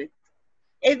granddaughters with.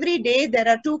 Every day there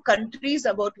are 2 countries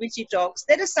about which he talks.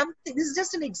 There is something, this is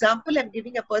just an example, I'm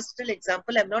giving a personal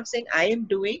example. I'm not saying I am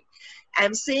doing.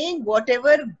 I'm saying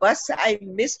whatever bus I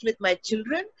missed with my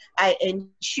children, I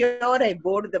ensure I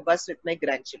board the bus with my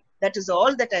grandchildren. That is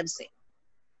all that I'm saying.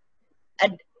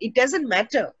 And it doesn't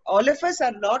matter. All of us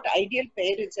are not ideal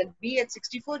parents. And we at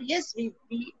 64, yes, we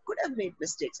could have made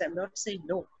mistakes. I'm not saying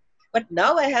no. But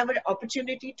now I have an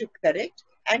opportunity to correct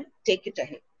and take it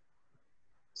ahead.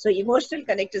 So emotional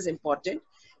connect is important.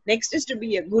 Next is to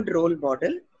be a good role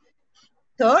model.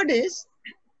 Third is,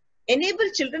 enable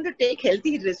children to take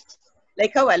healthy risks,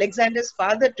 like how Alexander's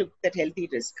father took that healthy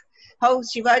risk. How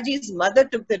Shivaji's mother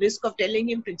took the risk of telling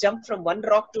him to jump from one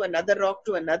rock to another rock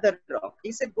to another rock.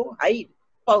 He said, go hide,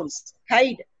 pounce,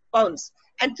 hide, pounce.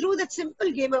 And through that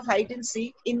simple game of hide and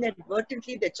seek,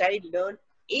 inadvertently the child learned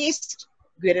aced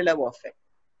guerrilla warfare.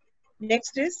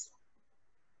 Next is,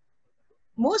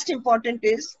 most important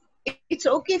is, it's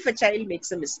okay if a child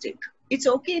makes a mistake. It's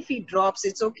okay if he drops.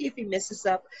 It's okay if he messes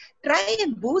up. Try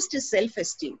and boost his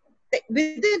self-esteem.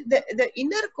 Within the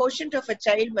inner quotient of a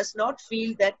child must not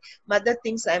feel that mother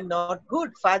thinks I'm not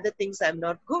good, father thinks I'm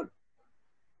not good.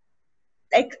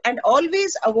 And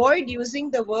always avoid using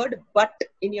the word but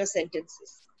in your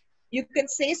sentences. You can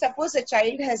say, suppose a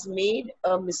child has made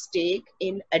a mistake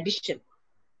in addition.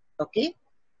 Okay?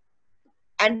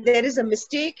 And there is a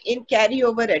mistake in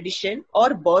carryover addition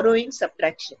or borrowing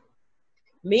subtraction.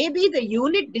 Maybe the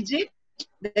unit digit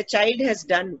the child has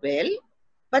done well,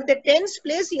 but the tens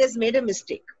place he has made a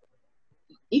mistake.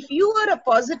 If you are a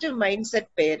positive mindset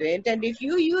parent and if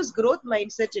you use growth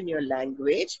mindset in your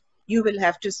language, you will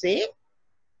have to say,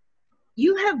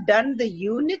 you have done the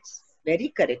units very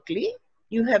correctly.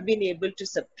 You have been able to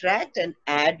subtract and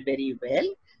add very well.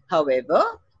 However,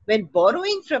 when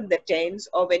borrowing from the tens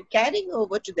or when carrying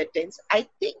over to the tens, I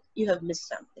think you have missed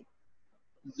something.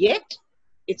 Yet,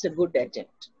 it's a good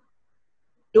attempt.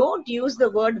 Don't use the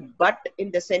word but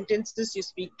in the sentences you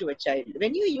speak to a child.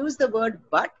 When you use the word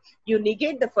but, you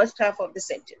negate the first half of the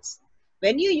sentence.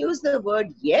 When you use the word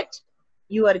yet,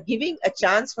 you are giving a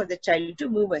chance for the child to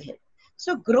move ahead.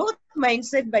 So, Growth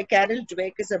Mindset by Carol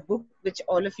Dweck is a book which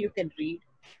all of you can read.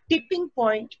 Tipping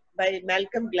Point by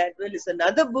Malcolm Gladwell is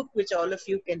another book which all of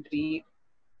you can read.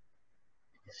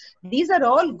 These are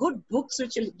all good books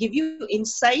which will give you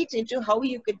insight into how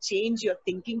you can change your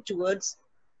thinking towards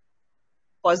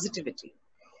positivity.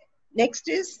 Next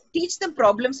is, teach them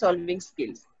problem solving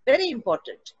skills. Very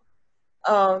important.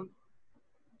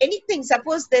 Anything,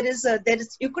 suppose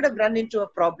you could have run into a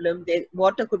problem,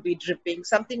 water could be dripping,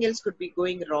 something else could be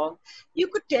going wrong. You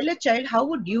could tell a child, how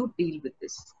would you deal with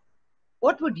this?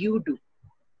 What would you do?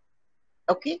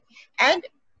 Okay. And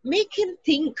make him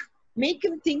think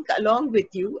along with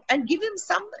you and give him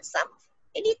some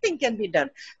anything can be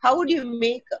done. How would you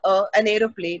make an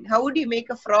aeroplane? How would you make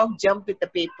a frog jump with the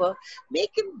paper?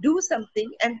 Make him do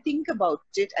something and think about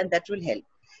it, and that will help.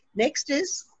 Next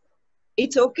is,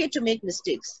 It's okay to make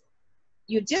mistakes.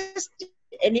 You just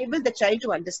enable the child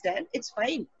to understand, it's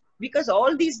fine. Because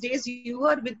all these days you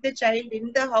are with the child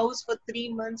in the house for 3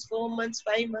 months, 4 months,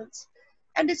 5 months.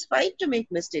 And it's fine to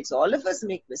make mistakes. All of us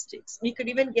make mistakes. We could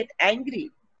even get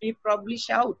angry. We probably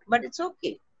shout, but it's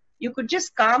okay. You could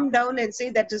just calm down and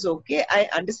say, that is okay. I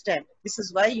understand. This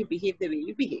is why you behave the way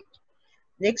you behave.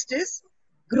 Next is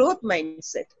growth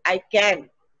mindset. I can.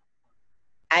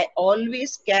 I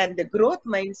always can. The growth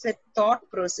mindset thought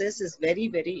process is very,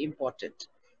 very important.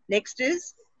 Next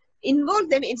is involve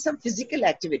them in some physical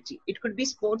activity. It could be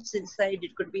sports inside,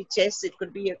 it could be chess, it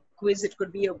could be a quiz, it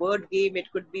could be a word game,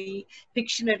 it could be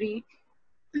Pictionary.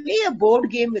 Play a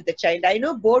board game with the child. I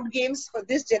know board games for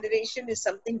this generation is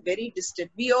something very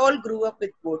distant. We all grew up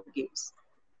with board games.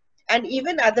 And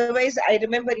even otherwise, I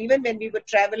remember even when we would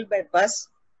travel by bus,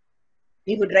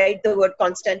 we would write the word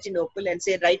Constantinople and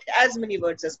say, write as many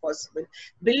words as possible.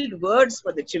 Build words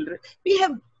for the children.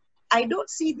 I don't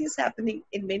see this happening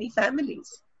in many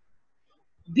families.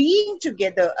 Being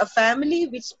together, a family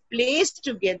which plays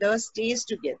together, stays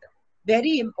together.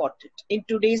 Very important in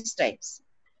today's times.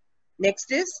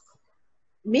 Next is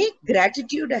make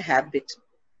gratitude a habit.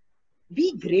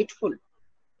 Be grateful.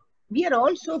 We are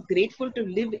all so grateful to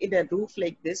live in a roof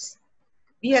like this.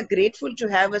 We are grateful to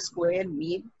have a square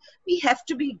meal. We have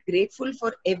to be grateful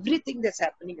for everything that's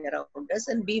happening around us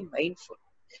and be mindful.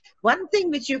 One thing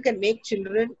which you can make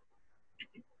children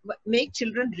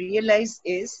realize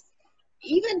is,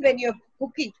 even when you're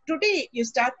cooking, you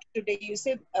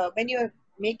say, when you're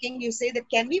making, you say that,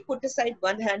 can we put aside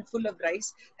one handful of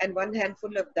rice and one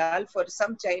handful of dal for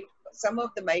some of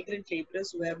the migrant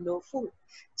laborers who have no food?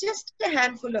 Just a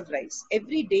handful of rice.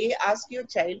 Every day, ask your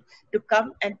child to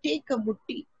come and take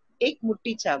ek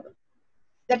mutti chawal.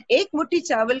 That ek mutti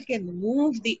chawal can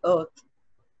move the earth.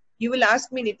 You will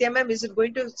ask me, Nitya ma'am, is it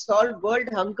going to solve world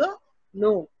hunger?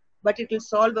 No, but it will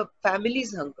solve a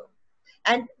family's hunger.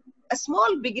 And a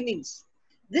small beginnings.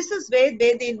 This is where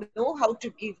they know how to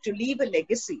give, to leave a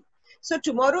legacy. So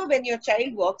tomorrow when your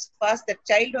child walks past, that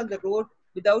child on the road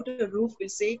without a roof will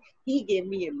say, he gave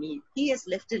me a meal. He has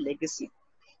left a legacy.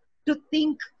 To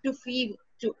think, to feel,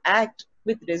 to act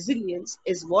with resilience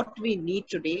is what we need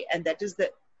today, and that is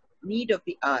the need of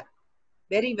the hour.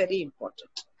 Very, very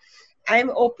important. I'm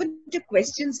open to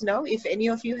questions now. If any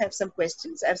of you have some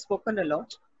questions, I've spoken a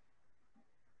lot.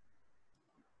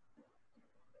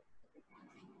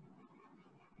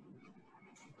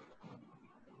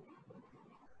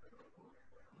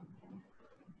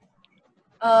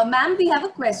 Ma'am, we have a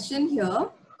question here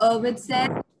which says,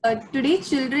 today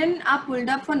children are pulled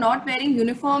up for not wearing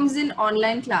uniforms in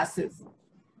online classes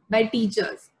by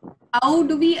teachers. How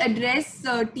do we address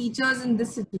teachers in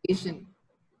this situation?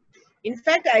 In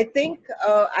fact, I think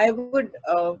I would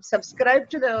subscribe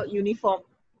to the uniform,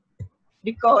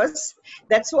 because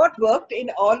that's what worked in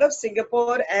all of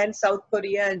Singapore and South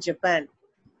Korea and Japan.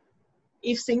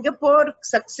 If Singapore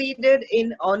succeeded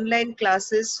in online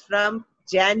classes from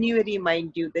January,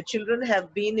 mind you, the children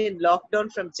have been in lockdown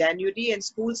from January and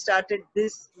school started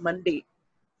this Monday.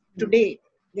 Today,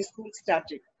 the school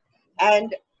started.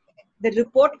 And the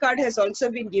report card has also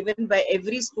been given by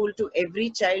every school to every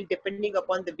child, depending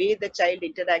upon the way the child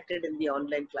interacted in the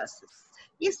online classes.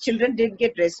 Yes, children did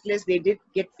get restless, they did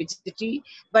get fidgety,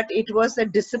 but it was a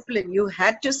discipline. You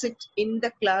had to sit in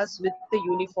the class with the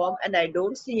uniform, and I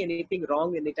don't see anything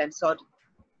wrong in it. I'm sorry.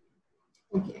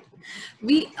 Okay.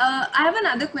 I have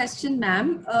another question,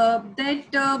 ma'am,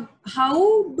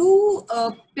 how do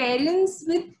parents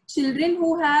with children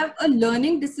who have a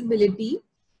learning disability,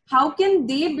 how can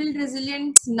they build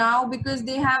resilience now, because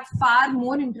they have far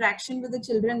more interaction with the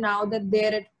children now that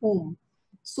they're at home?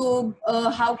 So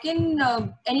how can,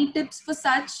 any tips for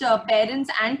such parents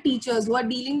and teachers who are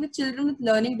dealing with children with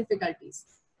learning difficulties?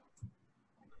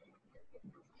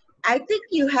 I think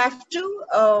you have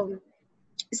to,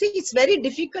 see, it's very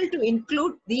difficult to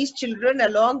include these children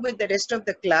along with the rest of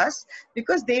the class,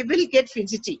 because they will get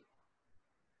fidgety.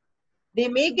 They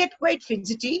may get quite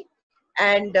fidgety,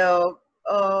 and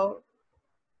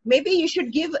maybe you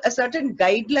should give a certain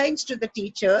guidelines to the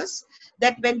teachers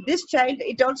that when this child,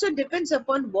 it also depends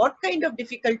upon what kind of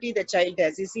difficulty the child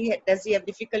has. Does he have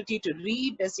difficulty to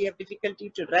read? Does he have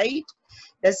difficulty to write?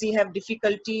 Does he have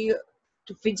difficulty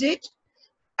to fidget?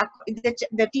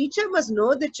 The teacher must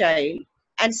know the child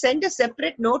and send a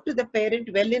separate note to the parent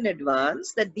well in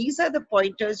advance that these are the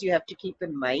pointers you have to keep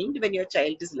in mind when your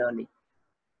child is learning.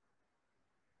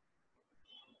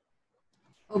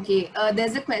 Okay,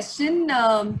 there's a question.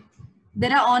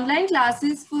 There are online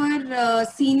classes for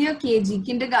senior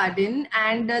kindergarten,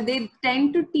 and they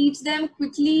tend to teach them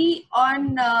quickly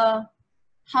on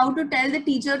how to tell the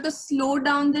teacher to slow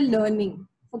down the learning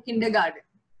for kindergarten?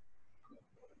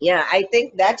 Yeah, I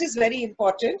think that is very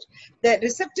important. The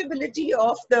receptibility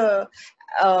of uh,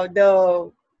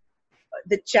 the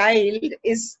the child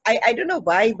is, I don't know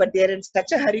why, but they're in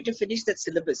such a hurry to finish that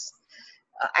syllabus.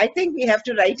 I think we have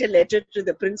to write a letter to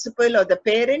the principal, or the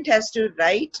parent has to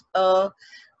write a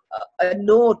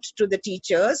note to the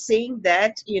teacher saying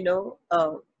that,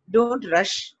 don't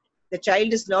rush. The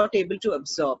child is not able to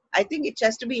absorb. I think it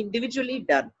has to be individually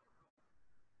done.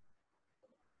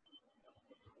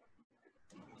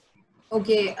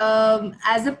 Okay,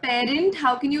 as a parent,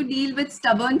 how can you deal with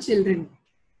stubborn children?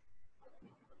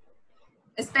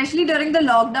 Especially during the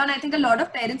lockdown, I think a lot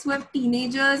of parents who have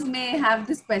teenagers may have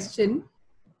this question.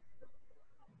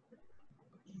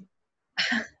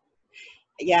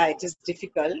 Yeah, it is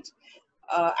difficult.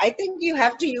 I think you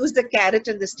have to use the carrot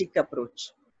and the stick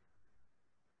approach,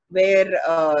 where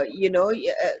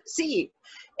see,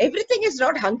 everything is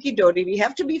not hunky dory. We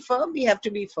have to be firm. We have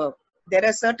to be firm. There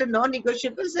are certain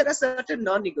non-negotiables. There are certain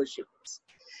non-negotiables.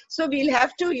 So we'll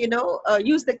have to,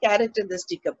 use the carrot and the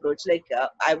stick approach. Like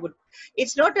I would,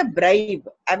 it's not a bribe.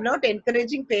 I'm not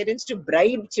encouraging parents to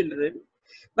bribe children,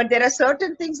 but there are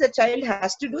certain things the child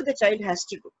has to do. The child has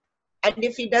to do, and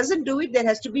if he doesn't do it, there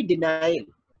has to be denial.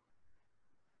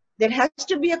 There has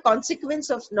to be a consequence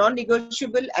of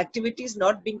non-negotiable activities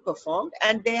not being performed,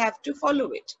 and they have to follow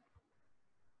it.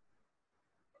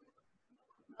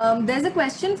 There's a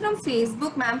question from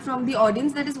Facebook, ma'am, from the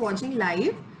audience that is watching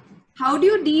live. How do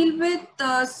you deal with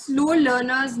slow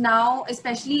learners now,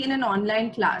 especially in an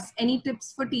online class? Any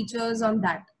tips for teachers on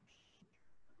that?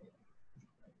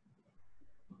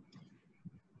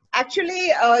 Actually,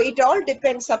 it all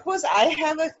depends. Suppose I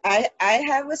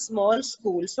have a small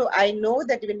school, so I know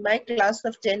that in my class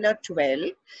of 10 or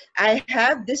 12, I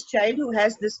have this child who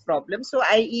has this problem. So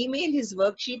I email his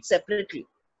worksheet separately.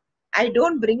 I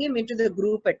don't bring him into the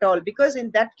group at all, because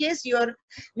in that case, you're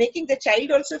making the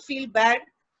child also feel bad.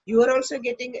 You are also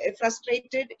getting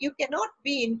frustrated. You cannot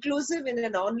be inclusive in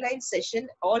an online session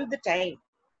all the time.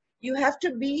 You have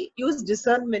to use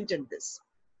discernment in this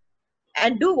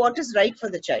and do what is right for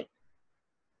the child.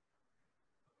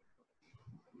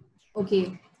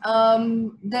 Okay.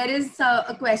 There is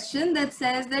a question that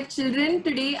says that children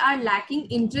today are lacking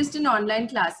interest in online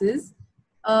classes.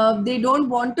 They don't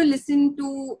want to listen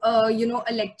to,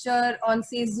 a lecture on,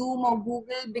 say, Zoom or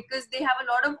Google, because they have a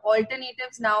lot of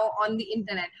alternatives now on the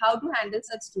internet. How to handle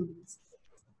such students?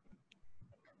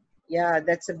 Yeah,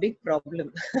 that's a big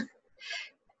problem.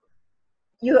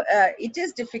 It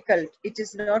is difficult. It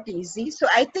is not easy. So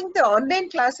I think the online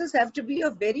classes have to be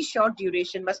of very short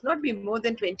duration, must not be more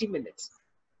than 20 minutes.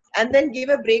 And then give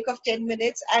a break of 10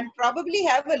 minutes, and probably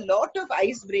have a lot of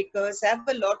icebreakers, have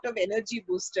a lot of energy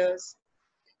boosters.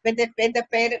 When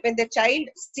the child,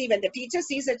 see, when the teacher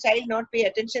sees a child not pay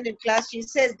attention in class, she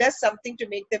does something to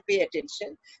make them pay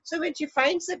attention. So when she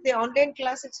finds that the online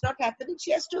class it's not happening,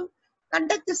 she has to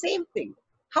conduct the same thing.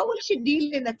 How will she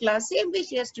deal in a class? Same way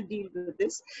she has to deal with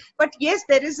this. But yes,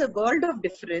 there is a world of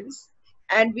difference,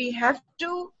 and we have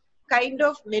to kind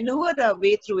of maneuver our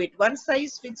way through it. One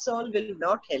size fits all will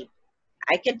not help.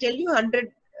 I can tell you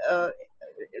 100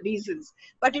 reasons,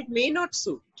 but it may not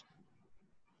suit.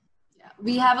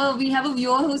 We have a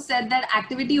viewer who said that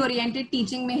activity oriented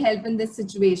teaching may help in this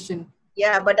situation.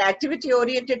 Yeah, but activity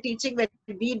oriented teaching, when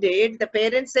we did, the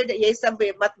parents said ये सब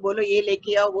मत बोलो, ये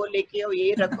लेके आओ, वो लेके आओ,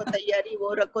 ये रखो तैयारी,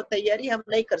 वो रखो तैयारी, हम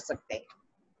नहीं कर सकते.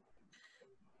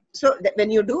 So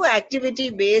when you do activity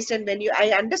based, and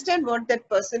I understand what that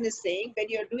person is saying, when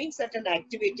you're doing certain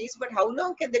activities, but how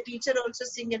long can the teacher also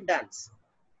sing and dance?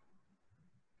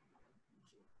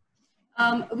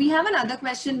 We have another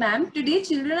question, ma'am. Today,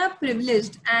 children are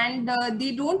privileged and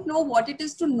they don't know what it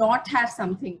is to not have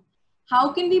something.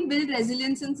 How can we build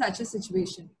resilience in such a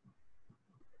situation?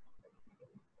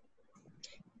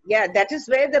 Yeah, that is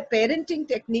where the parenting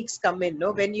techniques come in.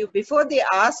 No, before they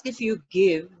ask if you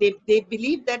give, they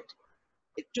believe that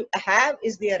to have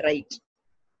is their right.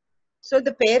 So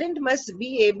the parent must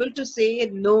be able to say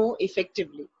no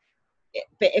effectively.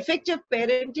 Effective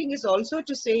parenting is also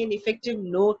to say an effective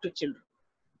no to children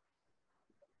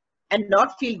and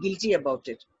not feel guilty about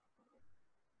it.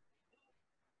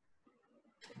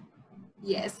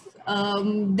 Yes.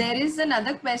 There is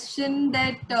another question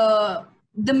that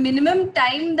the minimum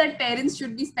time that parents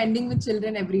should be spending with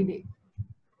children every day.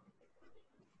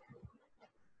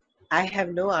 I have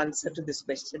no answer to this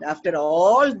question. After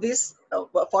all this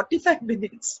 45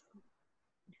 minutes,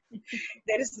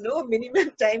 there is no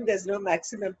minimum time, there's no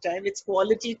maximum time. It's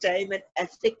quality time and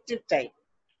effective time.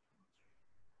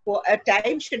 A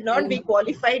time should not be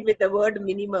qualified with the word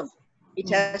minimum. It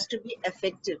has to be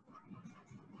effective.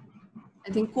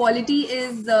 I think quality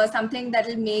is something that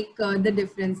will make the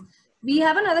difference. We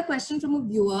have another question from a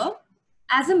viewer.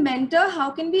 As a mentor,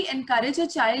 how can we encourage a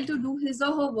child to do his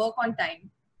or her work on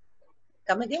time?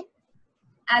 Come again?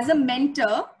 As a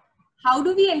mentor, how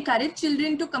do we encourage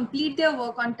children to complete their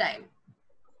work on time?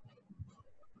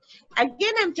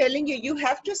 Again, I'm telling you, you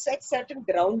have to set certain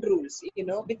ground rules,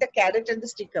 with the carrot and the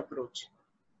stick approach.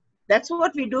 That's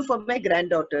what we do for my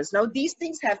granddaughters. Now, these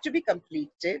things have to be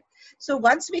completed. So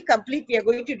once we complete, we are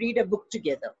going to read a book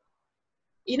together.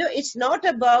 It's not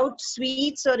about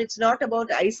sweets or it's not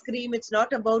about ice cream. It's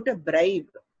not about a bribe.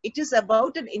 It is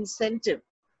about an incentive.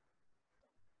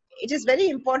 It is very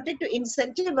important to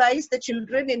incentivize the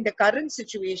children in the current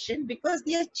situation because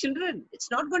they are children.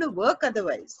 It's not going to work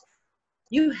otherwise.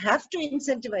 You have to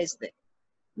incentivize them,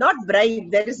 not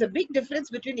bribe. There is a big difference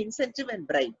between incentive and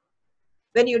bribe.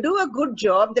 When you do a good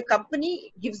job, the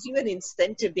company gives you an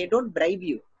incentive. They don't bribe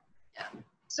you.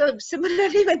 So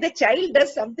similarly, when the child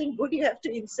does something good, you have to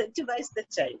incentivize the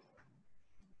child.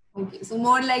 Okay, so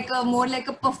more like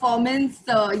a performance.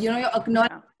 You're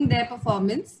acknowledging their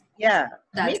performance. Yeah,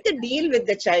 make a deal with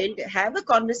the child. Have a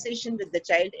conversation with the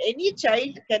child. Any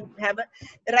child can have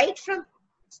right from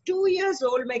 2 years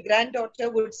old. My granddaughter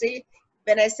would say,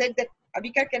 when I said that,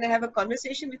 Abika, can I have a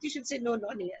conversation with you? She'd say, no,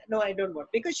 I don't want,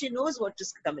 because she knows what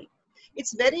is coming.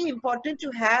 It's very important to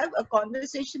have a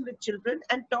conversation with children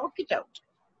and talk it out.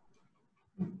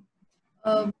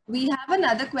 We have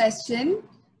another question.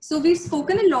 So we've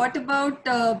spoken a lot about,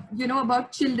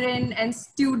 about children and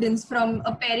students from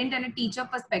a parent and a teacher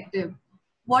perspective.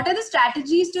 What are the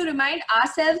strategies to remind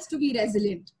ourselves to be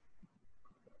resilient?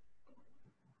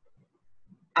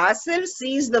 Ourselves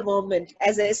seize the moment.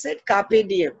 As I said, carpe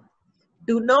diem.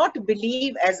 Do not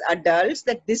believe as adults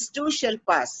that this too shall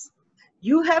pass.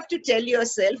 You have to tell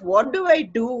yourself, what do I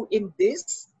do in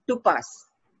this to pass?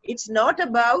 It's not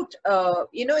about,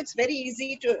 it's very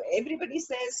easy to, everybody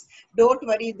says, don't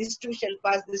worry, this too shall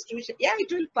pass, this too shall, yeah,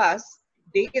 it will pass.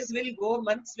 Days will go,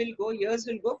 months will go, years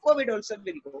will go, COVID also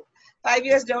will go. 5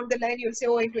 years down the line, you'll say,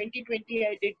 oh, in 2020,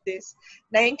 I did this.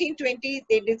 1920,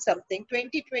 they did something.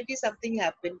 2020, something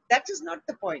happened. That is not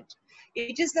the point.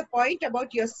 It is the point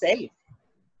about yourself.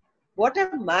 What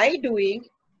am I doing?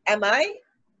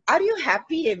 Are you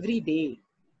happy every day?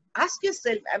 Ask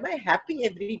yourself, am I happy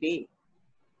every day?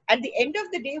 At the end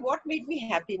of the day, what made me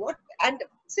happy? And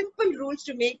simple rules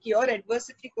to make your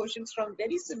adversity quotient strong,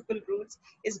 very simple rules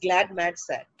is glad, mad,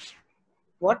 sad.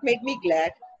 What made me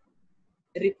glad?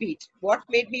 Repeat. What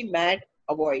made me mad?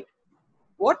 Avoid.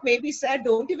 What made me sad?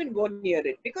 Don't even go near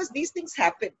it, because these things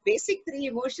happen. Basic 3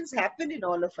 emotions happen in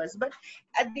all of us. But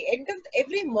at the end of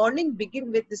every morning,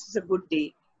 begin with, this is a good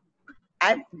day.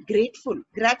 I'm grateful.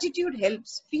 Gratitude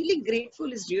helps. Feeling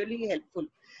grateful is really helpful.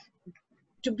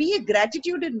 To be a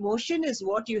gratitude in motion is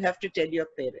what you have to tell your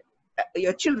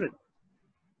your children.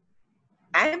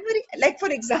 Like, for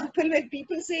example, when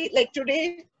people say, like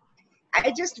today,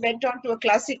 I just went on to a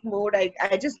classic mode.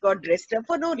 I just got dressed up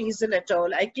for no reason at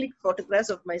all. I clicked photographs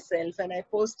of myself and I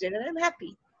posted and I'm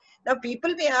happy. Now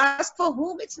people may ask, for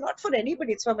whom? It's not for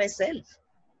anybody. It's for myself.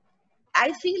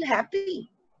 I feel happy.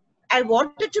 I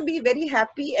wanted to be very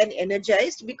happy and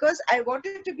energized because I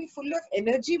wanted to be full of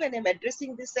energy when I'm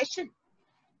addressing this session.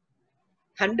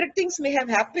 100 things may have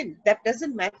happened. That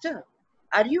doesn't matter.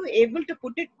 Are you able to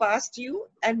put it past you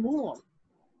and move on?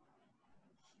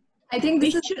 I think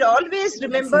we should always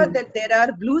remember that there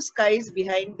are blue skies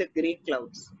behind the gray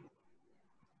clouds.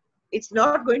 It's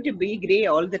not going to be gray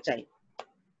all the time.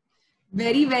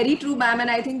 Very, very true, ma'am.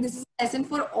 And I think this is a lesson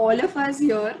for all of us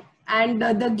here. And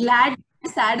the glad,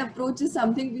 sad approach is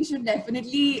something we should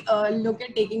definitely look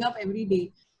at taking up every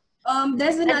day. And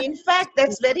in fact,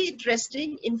 that's very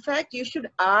interesting. In fact, you should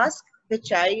ask the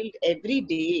child every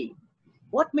day,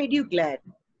 what made you glad?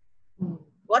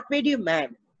 What made you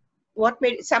mad?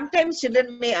 Sometimes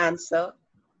children may answer.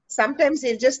 Sometimes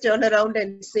they'll just turn around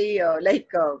and say,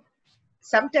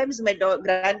 sometimes my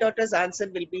granddaughter's answer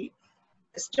will be,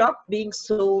 stop being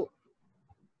so,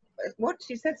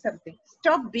 she said something.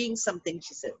 Stop being something,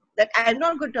 she said. That I'm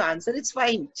not going to answer. It's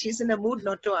fine. She's in a mood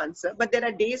not to answer. But there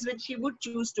are days when she would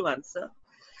choose to answer.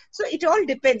 So it all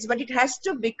depends. But it has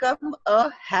to become a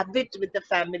habit with the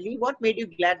family. What made you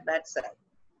glad, bad, sad?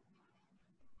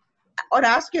 Or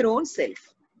ask your own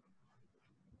self.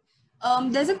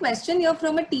 There's a question here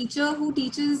from a teacher who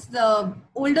teaches the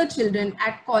older children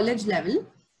at college level.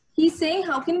 He's saying,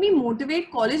 how can we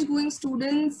motivate college-going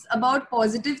students about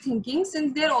positive thinking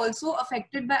since they're also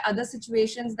affected by other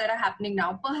situations that are happening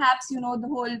now? Perhaps, the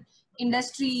whole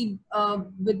industry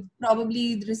with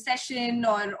probably the recession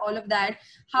or all of that?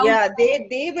 How Yeah,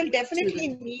 they will definitely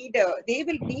children?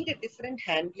 need a different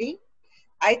handling.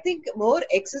 I think more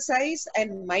exercise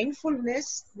and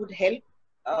mindfulness would help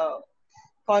uh,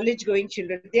 college going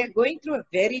children. They are going through a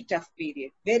very tough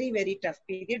period, very, very tough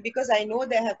period, because I know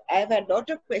I have had a lot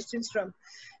of questions from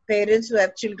parents who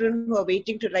have children who are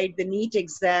waiting to write the NEET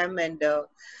exam, and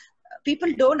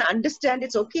people don't understand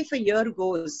it's okay if a year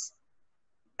goes.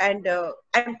 And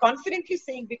I'm confidently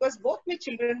saying, because both my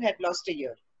children had lost a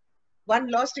year.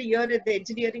 One lost a year at the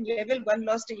engineering level, one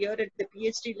lost a year at the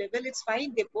PhD level. It's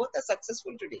fine. They both are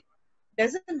successful today.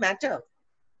 Doesn't matter.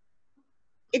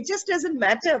 It just doesn't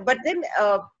matter. But then,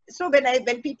 so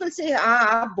when people say,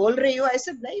 bol rahi ho, I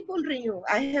said, nahi bol rahi ho.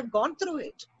 I have gone through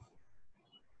it,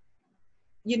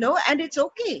 and it's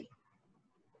okay.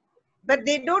 But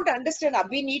they don't understand.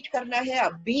 Abhi NEET karna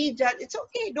hai, it's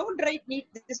okay. Don't write NEET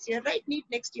this year. Write NEET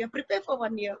next year. Prepare for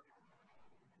 1 year.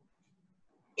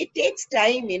 It takes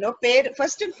time,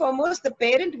 First and foremost, the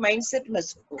parent mindset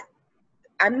must go.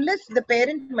 Unless the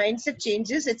parent mindset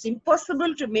changes, it's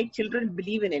impossible to make children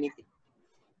believe in anything.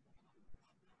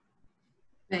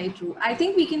 Very true. I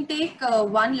think we can take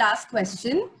one last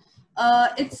question.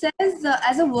 It says,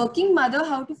 as a working mother,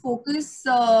 how to focus,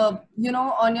 on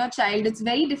your child. It's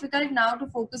very difficult now to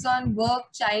focus on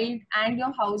work, child, and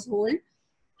your household.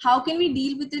 How can we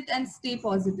deal with it and stay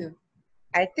positive?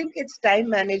 I think it's time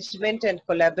management and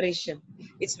collaboration.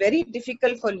 It's very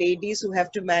difficult for ladies who have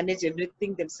to manage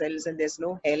everything themselves and there's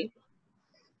no help.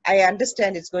 I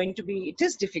understand it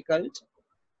is difficult,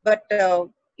 but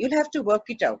you'll have to work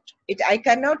it out. I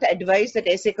cannot advise that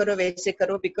aise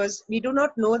karo, because we do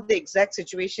not know the exact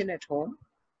situation at home.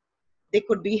 There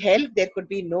could be help, there could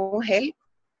be no help,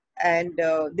 and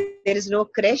there is no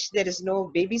creche, there is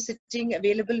no babysitting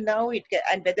available now.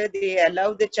 And whether they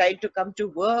allow the child to come to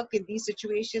work in these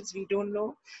situations, we don't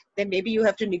know. Then maybe you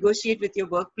have to negotiate with your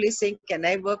workplace saying, can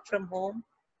I work from home?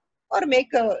 Or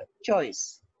make a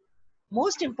choice.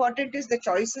 Most important is the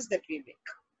choices that we make.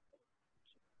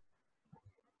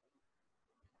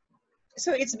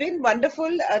 So it's been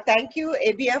wonderful. Thank you,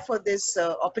 ABEA, for this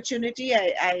opportunity.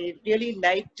 I really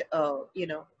liked,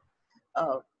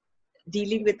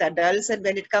 dealing with adults, and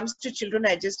when it comes to children,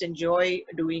 I just enjoy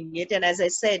doing it. And as I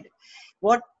said,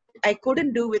 what I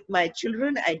couldn't do with my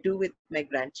children, I do with my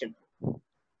grandchildren.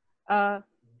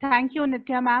 Thank you,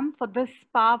 Nitya ma'am, for this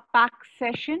packed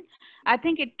session. I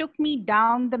think it took me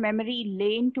down the memory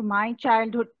lane to my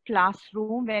childhood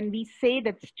classroom when we say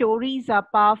that stories are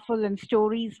powerful and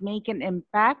stories make an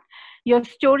impact. Your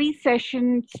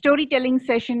storytelling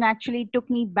session actually took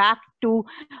me back to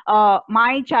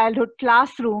my childhood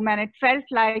classroom, and it felt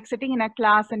like sitting in a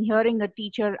class and hearing a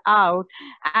teacher out.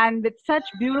 And with such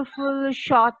beautiful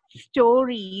short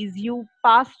stories, you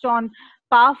passed on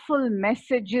powerful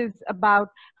messages about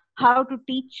how to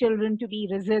teach children to be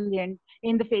resilient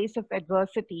in the face of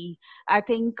adversity. I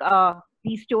think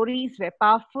these stories were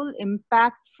powerful,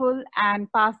 impactful, and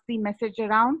passed the message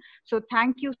around. So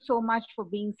thank you so much for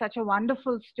being such a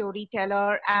wonderful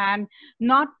storyteller. And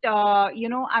not,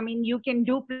 you can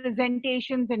do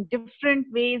presentations in different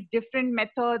ways, different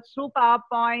methods, through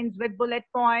PowerPoints, with bullet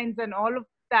points and all of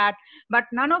that, but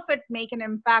none of it make an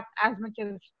impact as much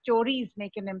as stories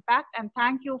make an impact. And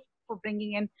thank you for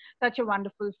bringing in such a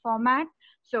wonderful format.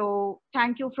 So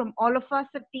thank you from all of us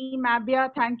at Team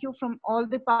ABEA. Thank you from all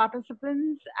the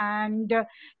participants, and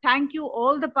thank you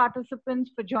all the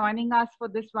participants for joining us for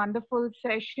this wonderful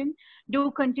session.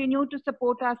 Do continue to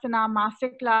support us in our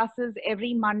master classes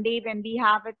every Monday when we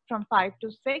have it from 5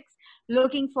 to 6.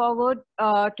 Looking forward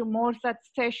to more such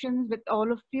sessions with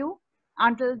all of you.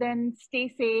 Until then, stay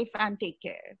safe and take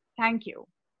care. Thank you.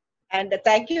 And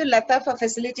thank you, Lata, for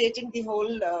facilitating the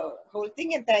whole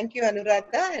thing. And thank you,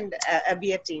 Anuradha and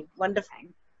ABEA team. Wonderful.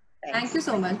 Thank you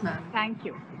so much, ma'am. Thank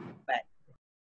you.